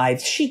their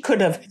lives? She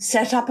could have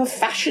set up a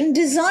fashion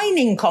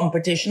designing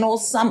competition or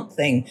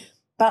something,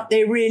 but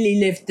they really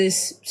lived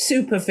this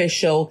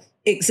superficial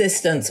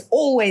existence,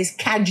 always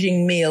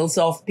cadging meals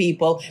off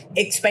people,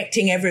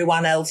 expecting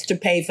everyone else to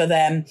pay for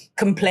them,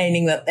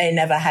 complaining that they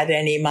never had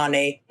any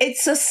money.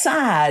 It's a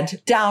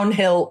sad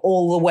downhill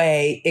all the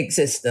way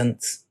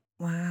existence.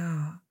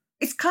 Wow.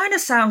 It kind of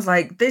sounds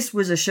like this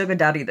was a sugar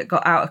daddy that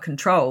got out of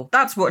control.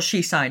 That's what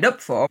she signed up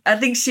for. I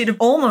think she'd have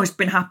almost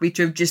been happy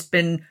to have just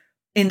been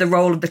in the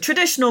role of the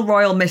traditional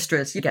royal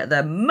mistress. You get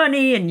the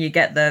money and you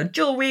get the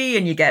jewellery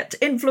and you get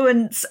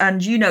influence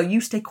and, you know,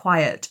 you stay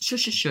quiet.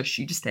 Shush, shush, shush.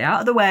 You just stay out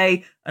of the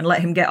way and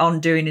let him get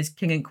on doing his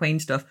king and queen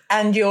stuff.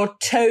 And you're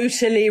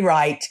totally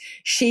right.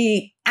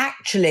 She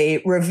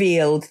actually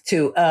revealed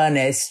to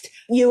Ernest,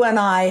 you and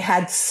I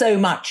had so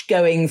much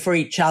going for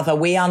each other.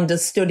 We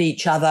understood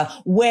each other.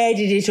 Where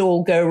did it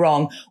all go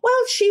wrong?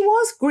 Well, she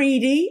was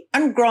greedy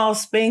and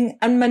grasping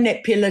and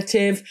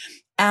manipulative.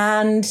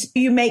 And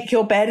you make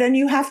your bed and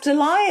you have to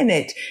lie in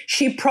it.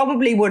 She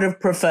probably would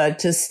have preferred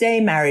to stay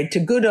married to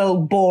good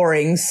old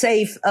boring,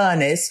 safe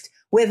Ernest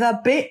with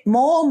a bit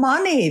more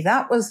money.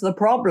 That was the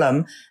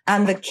problem.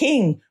 And the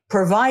king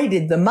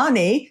provided the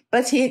money,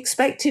 but he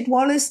expected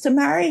Wallis to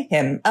marry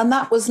him. And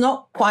that was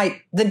not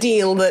quite the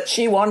deal that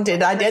she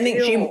wanted. I don't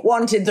think she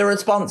wanted the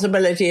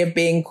responsibility of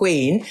being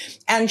queen.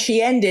 And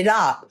she ended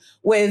up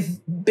with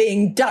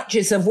being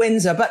Duchess of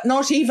Windsor, but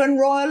not even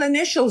royal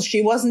initials.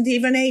 She wasn't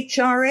even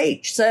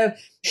HRH. So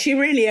she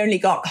really only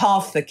got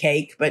half the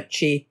cake, but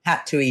she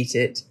had to eat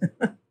it.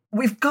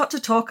 We've got to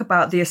talk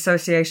about the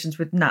associations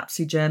with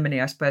Nazi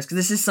Germany, I suppose, because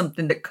this is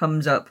something that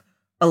comes up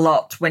a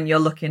lot when you're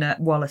looking at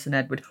Wallis and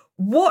Edward.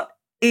 What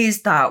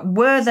is that?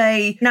 Were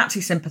they Nazi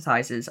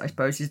sympathisers, I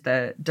suppose, is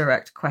the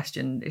direct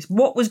question. Is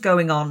what was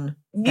going on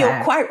there?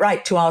 You're quite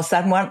right to ask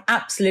that, and one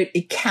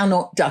absolutely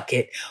cannot duck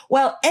it.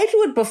 Well,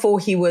 Edward, before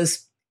he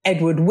was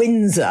Edward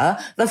Windsor,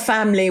 the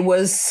family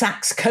was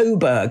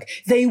Saxe-Coburg.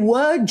 They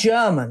were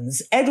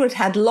Germans. Edward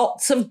had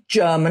lots of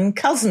German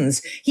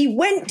cousins. He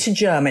went to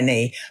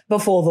Germany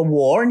before the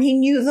war and he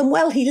knew them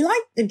well. He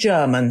liked the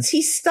Germans.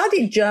 He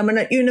studied German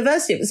at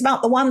university. It was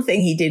about the one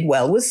thing he did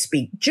well was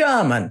speak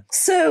German.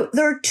 So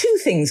there are two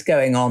things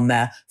going on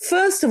there.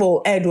 First of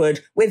all,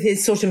 Edward, with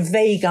his sort of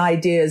vague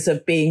ideas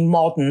of being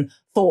modern,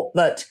 thought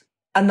that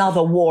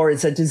another war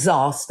is a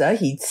disaster.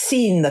 He'd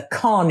seen the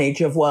carnage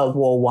of World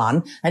War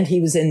I and he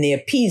was in the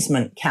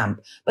appeasement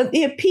camp. But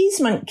the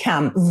appeasement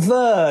camp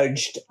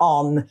verged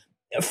on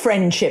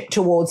friendship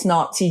towards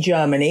Nazi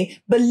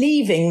Germany,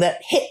 believing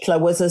that Hitler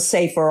was a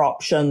safer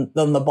option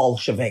than the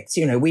Bolsheviks.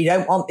 You know, we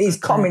don't want these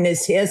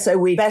communists here, so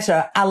we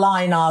better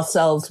align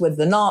ourselves with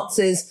the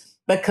Nazis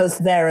because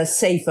they're a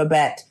safer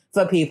bet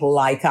for people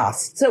like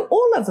us. So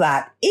all of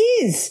that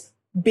is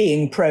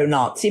being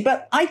pro-Nazi,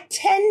 but I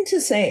tend to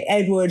say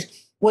Edward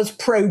was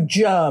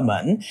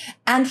pro-German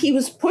and he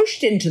was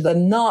pushed into the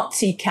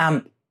Nazi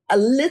camp a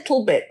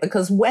little bit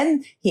because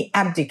when he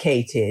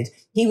abdicated,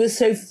 he was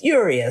so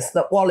furious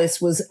that Wallis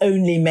was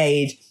only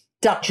made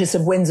Duchess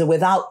of Windsor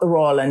without the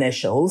royal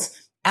initials.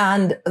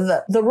 And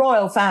the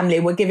royal family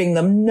were giving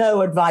them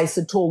no advice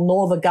at all,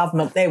 nor the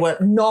government. They were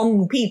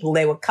non-people.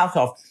 They were cut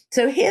off.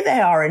 So here they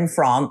are in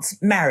France,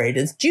 married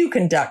as Duke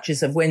and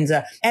Duchess of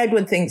Windsor.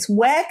 Edward thinks,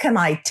 where can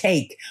I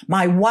take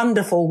my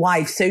wonderful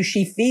wife so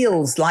she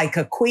feels like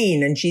a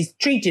queen and she's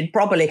treated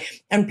properly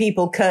and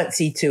people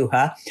curtsy to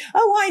her?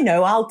 Oh, I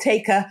know. I'll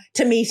take her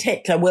to meet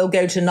Hitler. We'll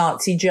go to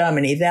Nazi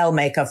Germany. They'll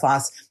make a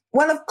fuss.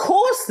 Well, of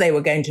course they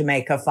were going to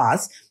make a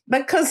fuss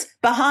because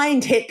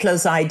behind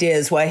Hitler's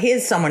ideas were,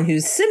 here's someone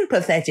who's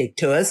sympathetic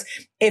to us.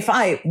 If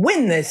I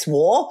win this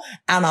war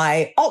and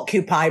I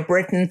occupy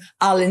Britain,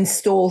 I'll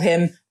install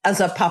him as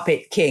a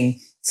puppet king.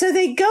 So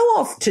they go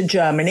off to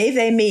Germany.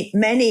 They meet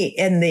many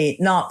in the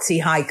Nazi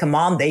high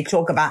command. They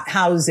talk about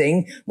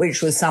housing,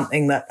 which was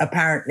something that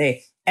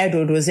apparently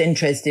Edward was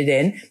interested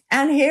in.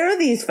 And here are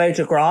these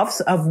photographs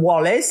of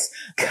Wallis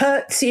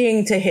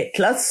curtsying to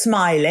Hitler,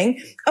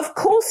 smiling. Of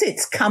course,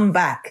 it's come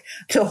back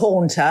to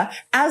haunt her,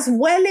 as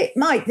well it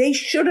might. They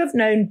should have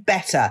known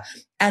better.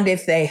 And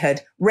if they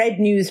had read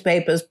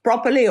newspapers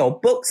properly or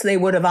books, they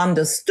would have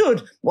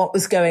understood what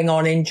was going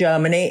on in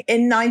Germany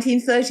in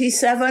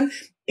 1937.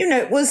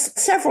 it was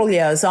several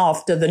years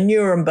after the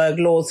Nuremberg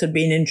laws had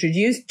been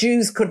introduced.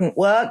 Jews couldn't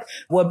work,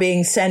 were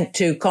being sent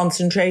to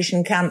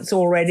concentration camps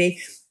already.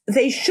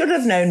 They should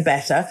have known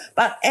better,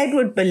 but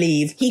Edward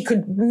believed he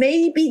could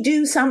maybe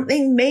do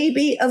something,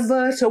 maybe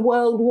avert a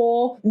world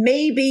war,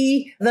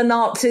 maybe the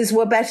Nazis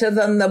were better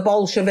than the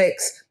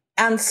Bolsheviks.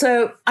 And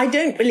so I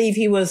don't believe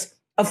he was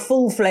a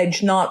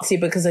full-fledged Nazi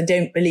because I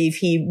don't believe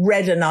he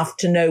read enough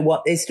to know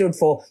what they stood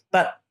for.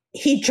 But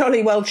he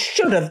jolly well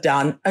should have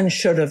done and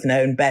should have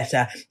known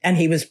better. And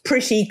he was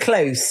pretty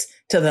close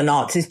to the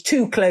Nazis,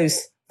 too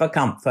close for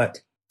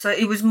comfort. So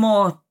it was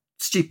more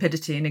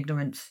stupidity and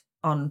ignorance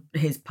on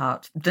his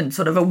part than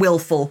sort of a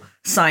willful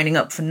signing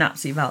up for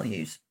Nazi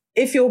values.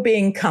 If you're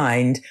being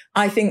kind,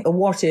 I think the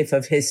what if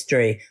of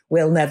history,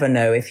 we'll never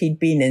know if he'd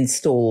been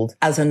installed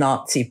as a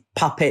Nazi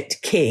puppet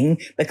king,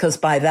 because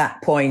by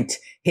that point,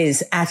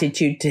 his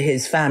attitude to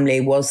his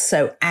family was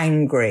so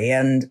angry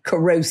and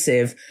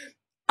corrosive.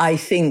 I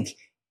think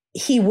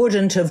he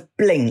wouldn't have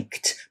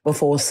blinked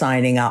before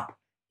signing up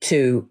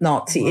to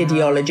Nazi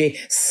ideology.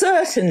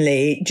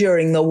 Certainly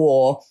during the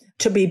war,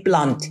 to be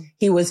blunt,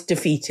 he was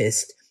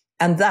defeatist.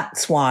 And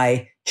that's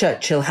why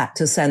Churchill had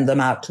to send them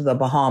out to the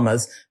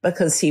Bahamas,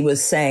 because he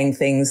was saying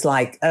things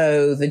like,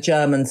 oh, the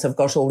Germans have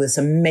got all this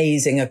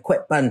amazing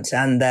equipment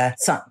and they're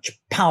such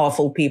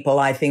powerful people,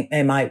 I think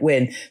they might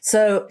win.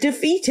 So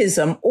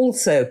defeatism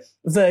also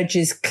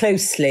verges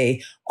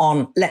closely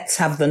on let's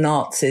have the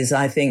Nazis.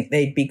 I think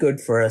they'd be good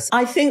for us.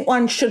 I think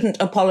one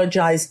shouldn't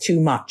apologize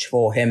too much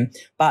for him,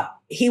 but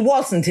he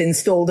wasn't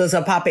installed as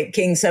a puppet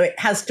king, so it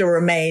has to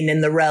remain in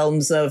the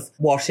realms of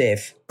what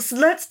if. So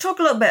let's talk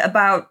a little bit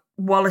about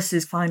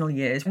Wallis's final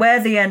years,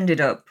 where they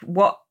ended up.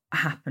 What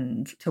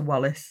happened to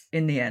Wallis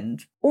in the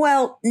end?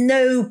 Well,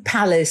 no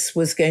palace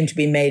was going to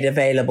be made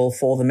available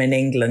for them in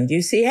England.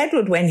 You see,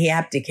 Edward, when he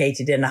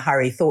abdicated in a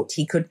hurry, thought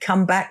he could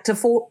come back to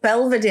Fort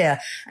Belvedere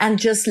and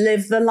just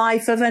live the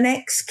life of an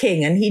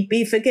ex-king and he'd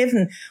be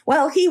forgiven.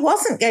 Well, he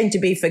wasn't going to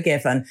be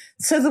forgiven.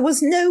 So there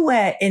was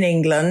nowhere in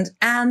England,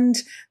 and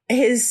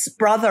his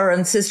brother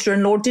and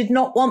sister-in-law did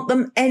not want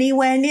them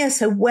anywhere near.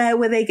 So where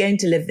were they going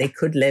to live? They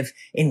could live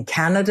in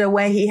Canada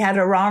where he had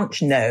a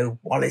ranch. No,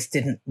 Wallis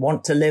didn't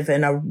want to live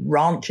in a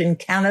ranch in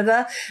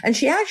Canada. And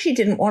she actually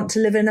didn't want to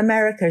live in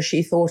America.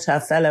 She thought her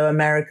fellow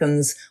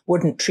Americans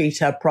wouldn't treat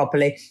her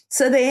properly.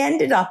 So they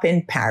ended up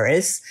in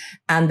Paris,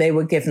 and they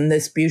were given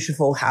this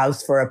beautiful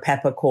house for a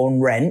peppercorn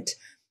rent.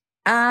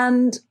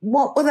 And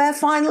what were their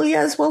final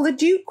years? Well, the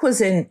Duke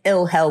was in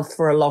ill health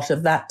for a lot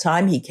of that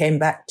time. He came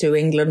back to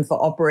England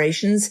for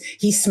operations.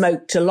 He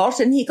smoked a lot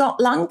and he got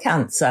lung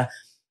cancer.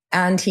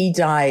 And he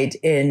died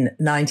in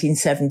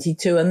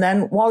 1972. And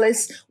then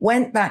Wallis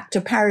went back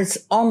to Paris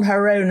on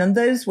her own. And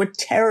those were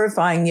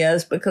terrifying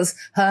years because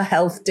her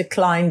health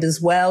declined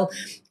as well.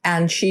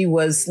 And she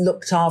was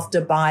looked after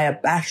by a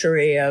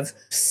battery of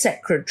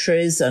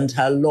secretaries and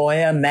her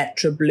lawyer,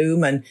 Maître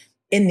Bloom. And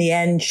in the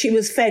end, she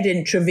was fed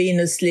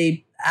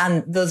intravenously,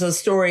 and there's a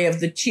story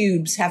of the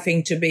tubes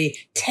having to be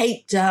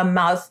taped to her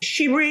mouth.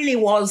 She really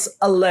was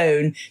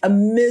alone, a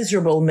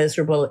miserable,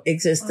 miserable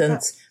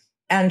existence.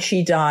 And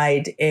she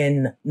died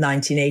in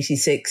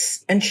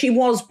 1986. And she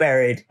was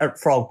buried at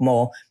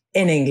Frogmore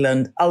in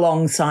England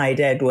alongside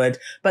Edward.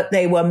 But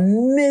they were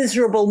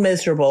miserable,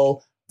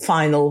 miserable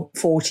final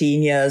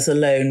 14 years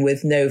alone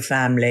with no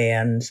family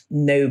and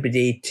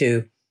nobody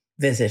to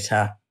visit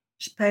her.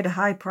 She paid a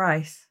high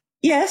price.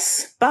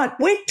 Yes, but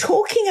we're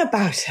talking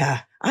about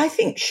her. I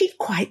think she'd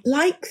quite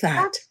like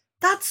that.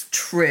 That's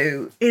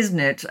true, isn't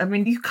it? I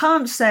mean, you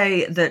can't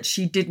say that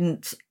she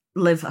didn't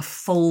live a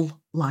full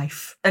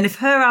life. And if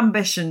her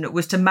ambition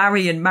was to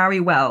marry and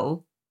marry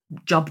well,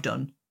 job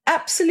done.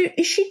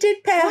 Absolutely. She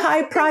did pay a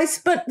high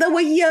price, but there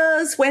were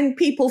years when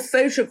people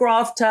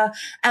photographed her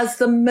as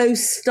the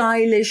most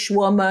stylish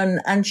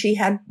woman. And she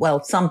had,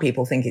 well, some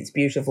people think it's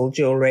beautiful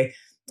jewellery.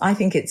 I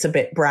think it's a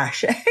bit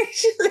brash,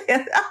 actually,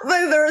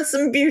 although there are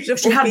some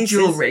beautiful pieces. She had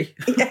jewellery.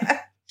 Yeah,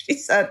 she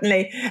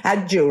certainly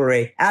had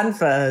jewellery and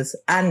furs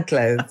and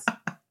clothes.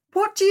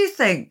 What do you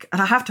think,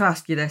 and I have to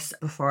ask you this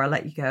before I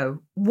let you go,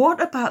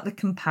 what about the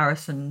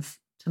comparisons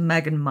to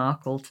Meghan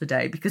Markle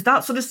today? Because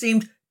that sort of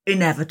seemed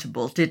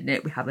inevitable, didn't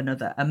it? We have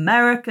another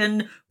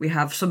American, we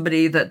have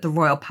somebody that the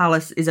Royal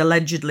Palace is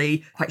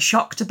allegedly quite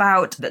shocked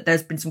about, that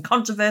there's been some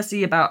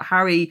controversy about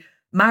Harry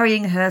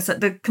marrying her. So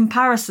the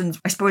comparisons,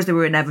 I suppose they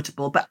were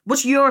inevitable. But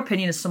what's your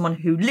opinion as someone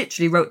who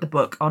literally wrote the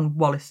book on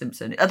Wallis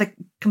Simpson? Are the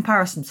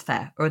comparisons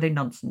fair or are they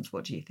nonsense?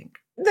 What do you think?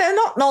 They're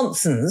not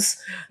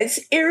nonsense. It's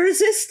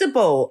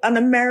irresistible. An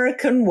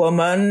American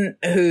woman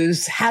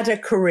who's had a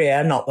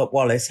career, not that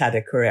Wallis had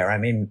a career. I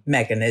mean,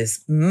 Meghan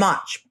is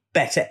much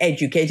better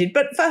educated,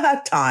 but for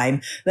her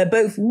time, they're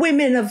both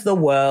women of the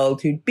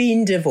world who'd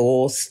been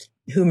divorced,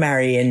 who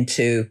marry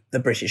into the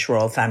British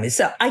royal family.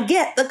 So I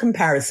get the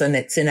comparison.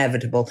 It's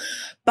inevitable.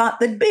 But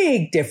the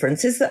big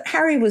difference is that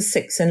Harry was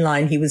sixth in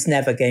line. He was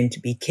never going to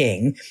be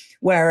king,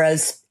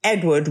 whereas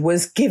Edward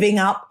was giving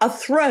up a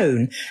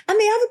throne. And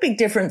the other big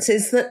difference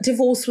is that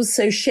divorce was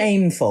so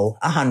shameful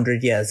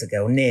 100 years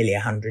ago, nearly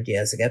 100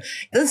 years ago.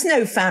 There's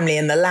no family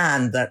in the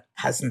land that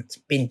hasn't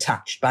been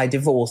touched by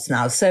divorce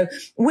now. So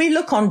we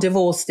look on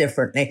divorce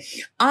differently.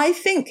 I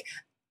think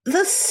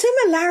the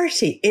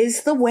similarity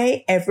is the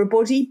way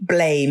everybody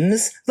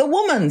blames the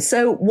woman.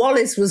 So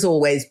Wallis was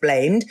always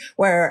blamed,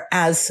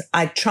 whereas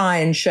I try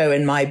and show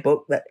in my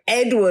book that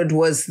Edward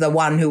was the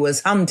one who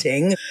was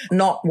hunting,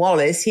 not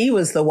Wallis. He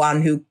was the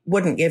one who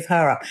wouldn't give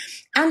her up.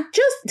 And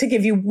just to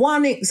give you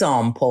one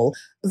example,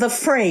 the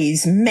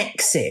phrase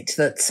Mexit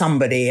that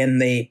somebody in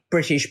the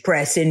British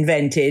press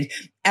invented,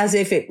 as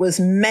if it was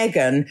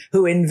Meghan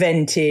who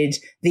invented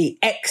the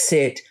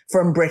exit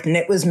from Britain.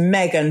 It was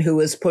Meghan who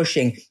was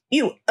pushing.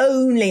 You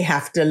only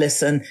have to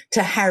listen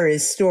to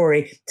Harry's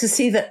story to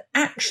see that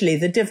actually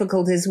the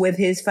difficulties with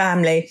his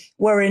family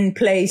were in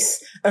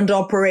place and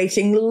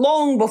operating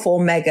long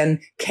before Meghan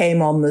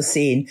came on the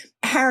scene.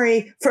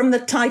 Harry, from the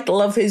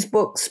title of his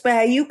book,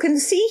 Spare, you can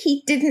see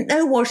he didn't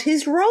know what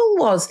his role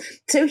was.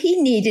 So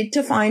he needed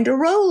to find a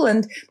role,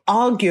 and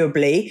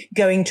arguably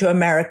going to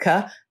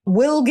America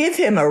will give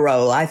him a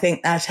role. I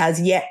think that has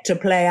yet to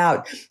play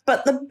out.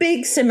 But the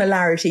big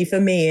similarity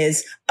for me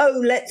is,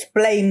 let's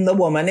blame the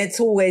woman. It's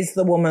always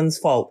the woman's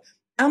fault.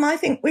 And I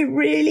think we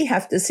really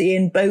have to see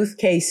in both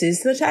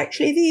cases that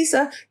actually these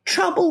are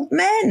troubled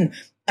men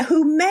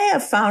who may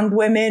have found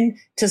women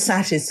to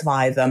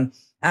satisfy them.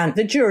 And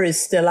the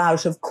jury's still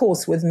out, of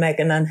course, with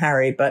Meghan and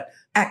Harry, but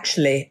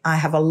actually I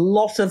have a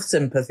lot of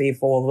sympathy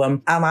for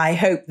them. And I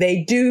hope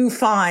they do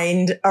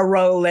find a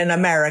role in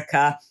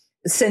America,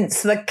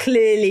 since there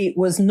clearly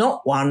was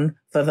not one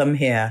for them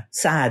here,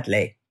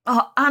 sadly.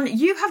 And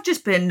you have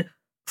just been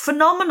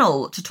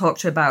phenomenal to talk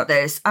to about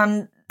this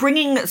and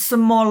bringing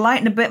some more light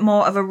and a bit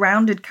more of a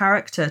rounded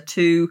character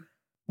to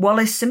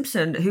Wallis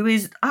Simpson, who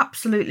is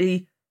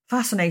absolutely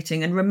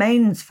fascinating and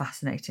remains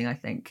fascinating, I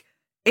think.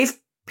 If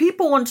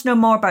people want to know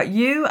more about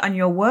you and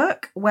your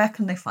work, where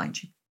can they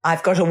find you?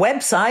 I've got a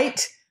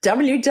website,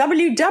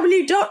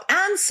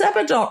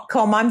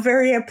 www.annseba.com. I'm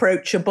very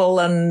approachable,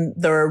 and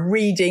there are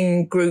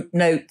reading group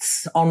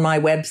notes on my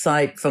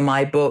website for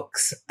my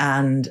books.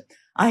 And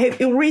I hope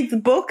you'll read the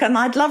book, and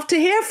I'd love to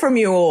hear from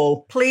you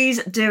all.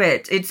 Please do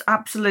it. It's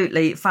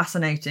absolutely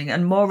fascinating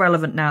and more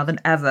relevant now than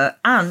ever.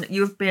 And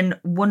you've been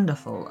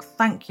wonderful.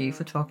 Thank you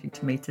for talking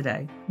to me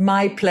today.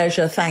 My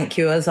pleasure. Thank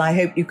you. As I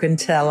hope you can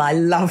tell, I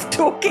love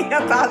talking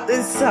about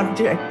this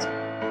subject.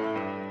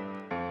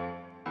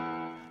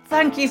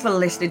 Thank you for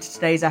listening to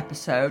today's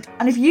episode.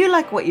 And if you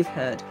like what you've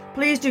heard,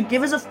 please do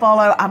give us a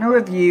follow and a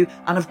review.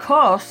 And of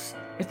course,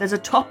 if there's a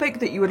topic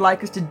that you would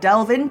like us to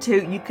delve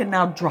into, you can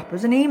now drop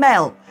us an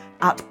email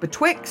at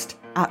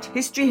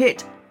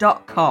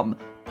betwixt@historyhit.com.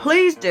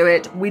 Please do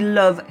it. We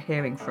love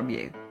hearing from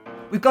you.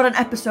 We've got an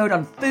episode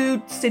on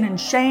food, sin and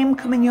shame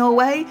coming your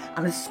way,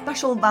 and a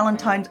special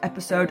Valentine's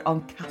episode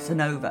on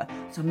Casanova.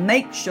 So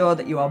make sure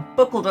that you are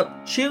buckled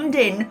up, tuned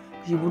in,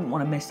 because you wouldn't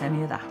want to miss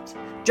any of that.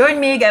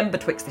 Join me again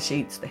Betwixt the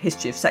Sheets, the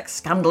history of sex,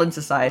 scandal and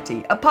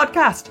society, a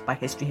podcast by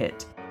History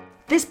Hit.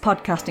 This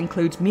podcast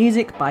includes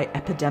music by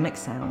Epidemic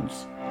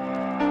Sounds.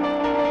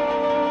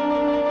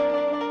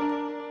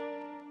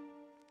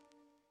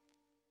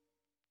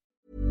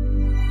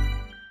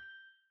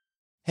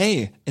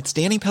 Hey, it's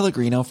Danny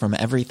Pellegrino from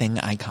Everything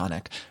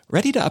Iconic.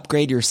 Ready to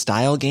upgrade your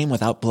style game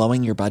without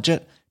blowing your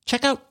budget?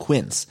 Check out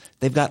Quince.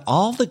 They've got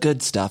all the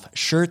good stuff,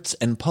 shirts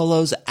and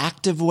polos,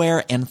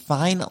 activewear, and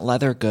fine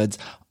leather goods,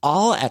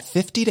 all at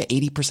 50 to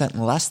 80%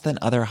 less than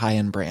other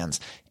high-end brands.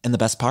 And the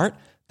best part?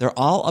 They're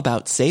all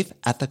about safe,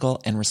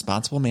 ethical, and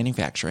responsible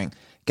manufacturing.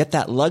 Get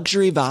that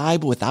luxury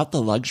vibe without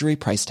the luxury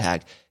price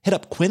tag. Hit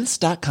up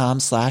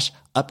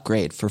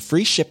quince.com/upgrade for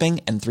free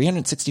shipping and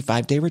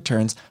 365-day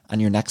returns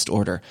on your next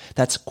order.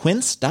 That's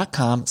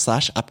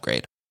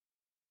quince.com/upgrade.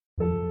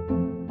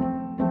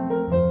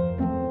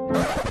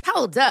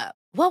 Hold up.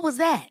 What was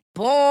that?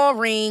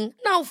 Boring.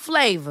 No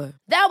flavor.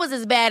 That was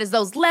as bad as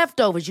those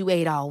leftovers you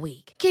ate all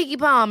week. Keke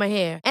Palmer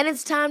here, and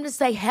it's time to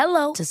say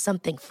hello to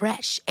something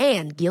fresh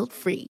and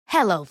guilt-free.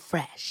 Hello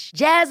Fresh.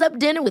 Jazz up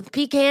dinner with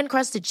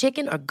pecan-crusted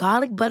chicken or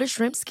garlic butter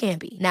shrimp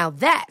scampi. Now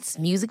that's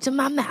music to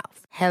my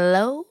mouth.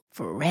 Hello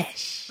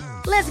Fresh.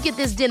 Let's get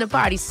this dinner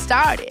party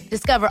started.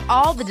 Discover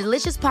all the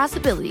delicious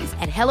possibilities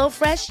at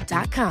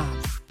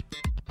hellofresh.com.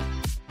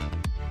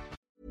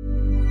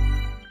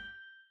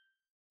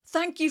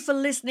 Thank you for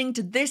listening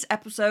to this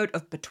episode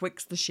of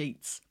Betwixt the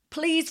Sheets.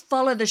 Please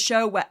follow the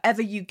show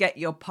wherever you get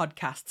your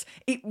podcasts.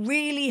 It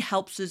really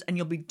helps us and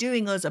you'll be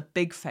doing us a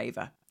big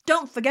favour.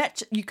 Don't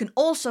forget, you can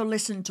also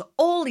listen to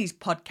all these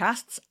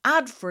podcasts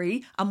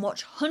ad-free and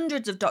watch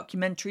hundreds of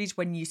documentaries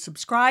when you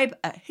subscribe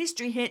at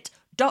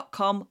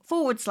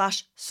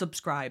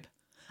historyhit.com/subscribe.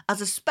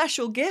 As a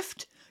special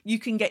gift, you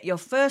can get your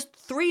first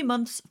 3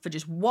 months for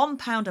just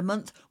 £1 a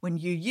month when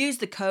you use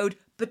the code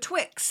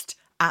BETWIXT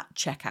at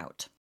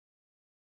checkout.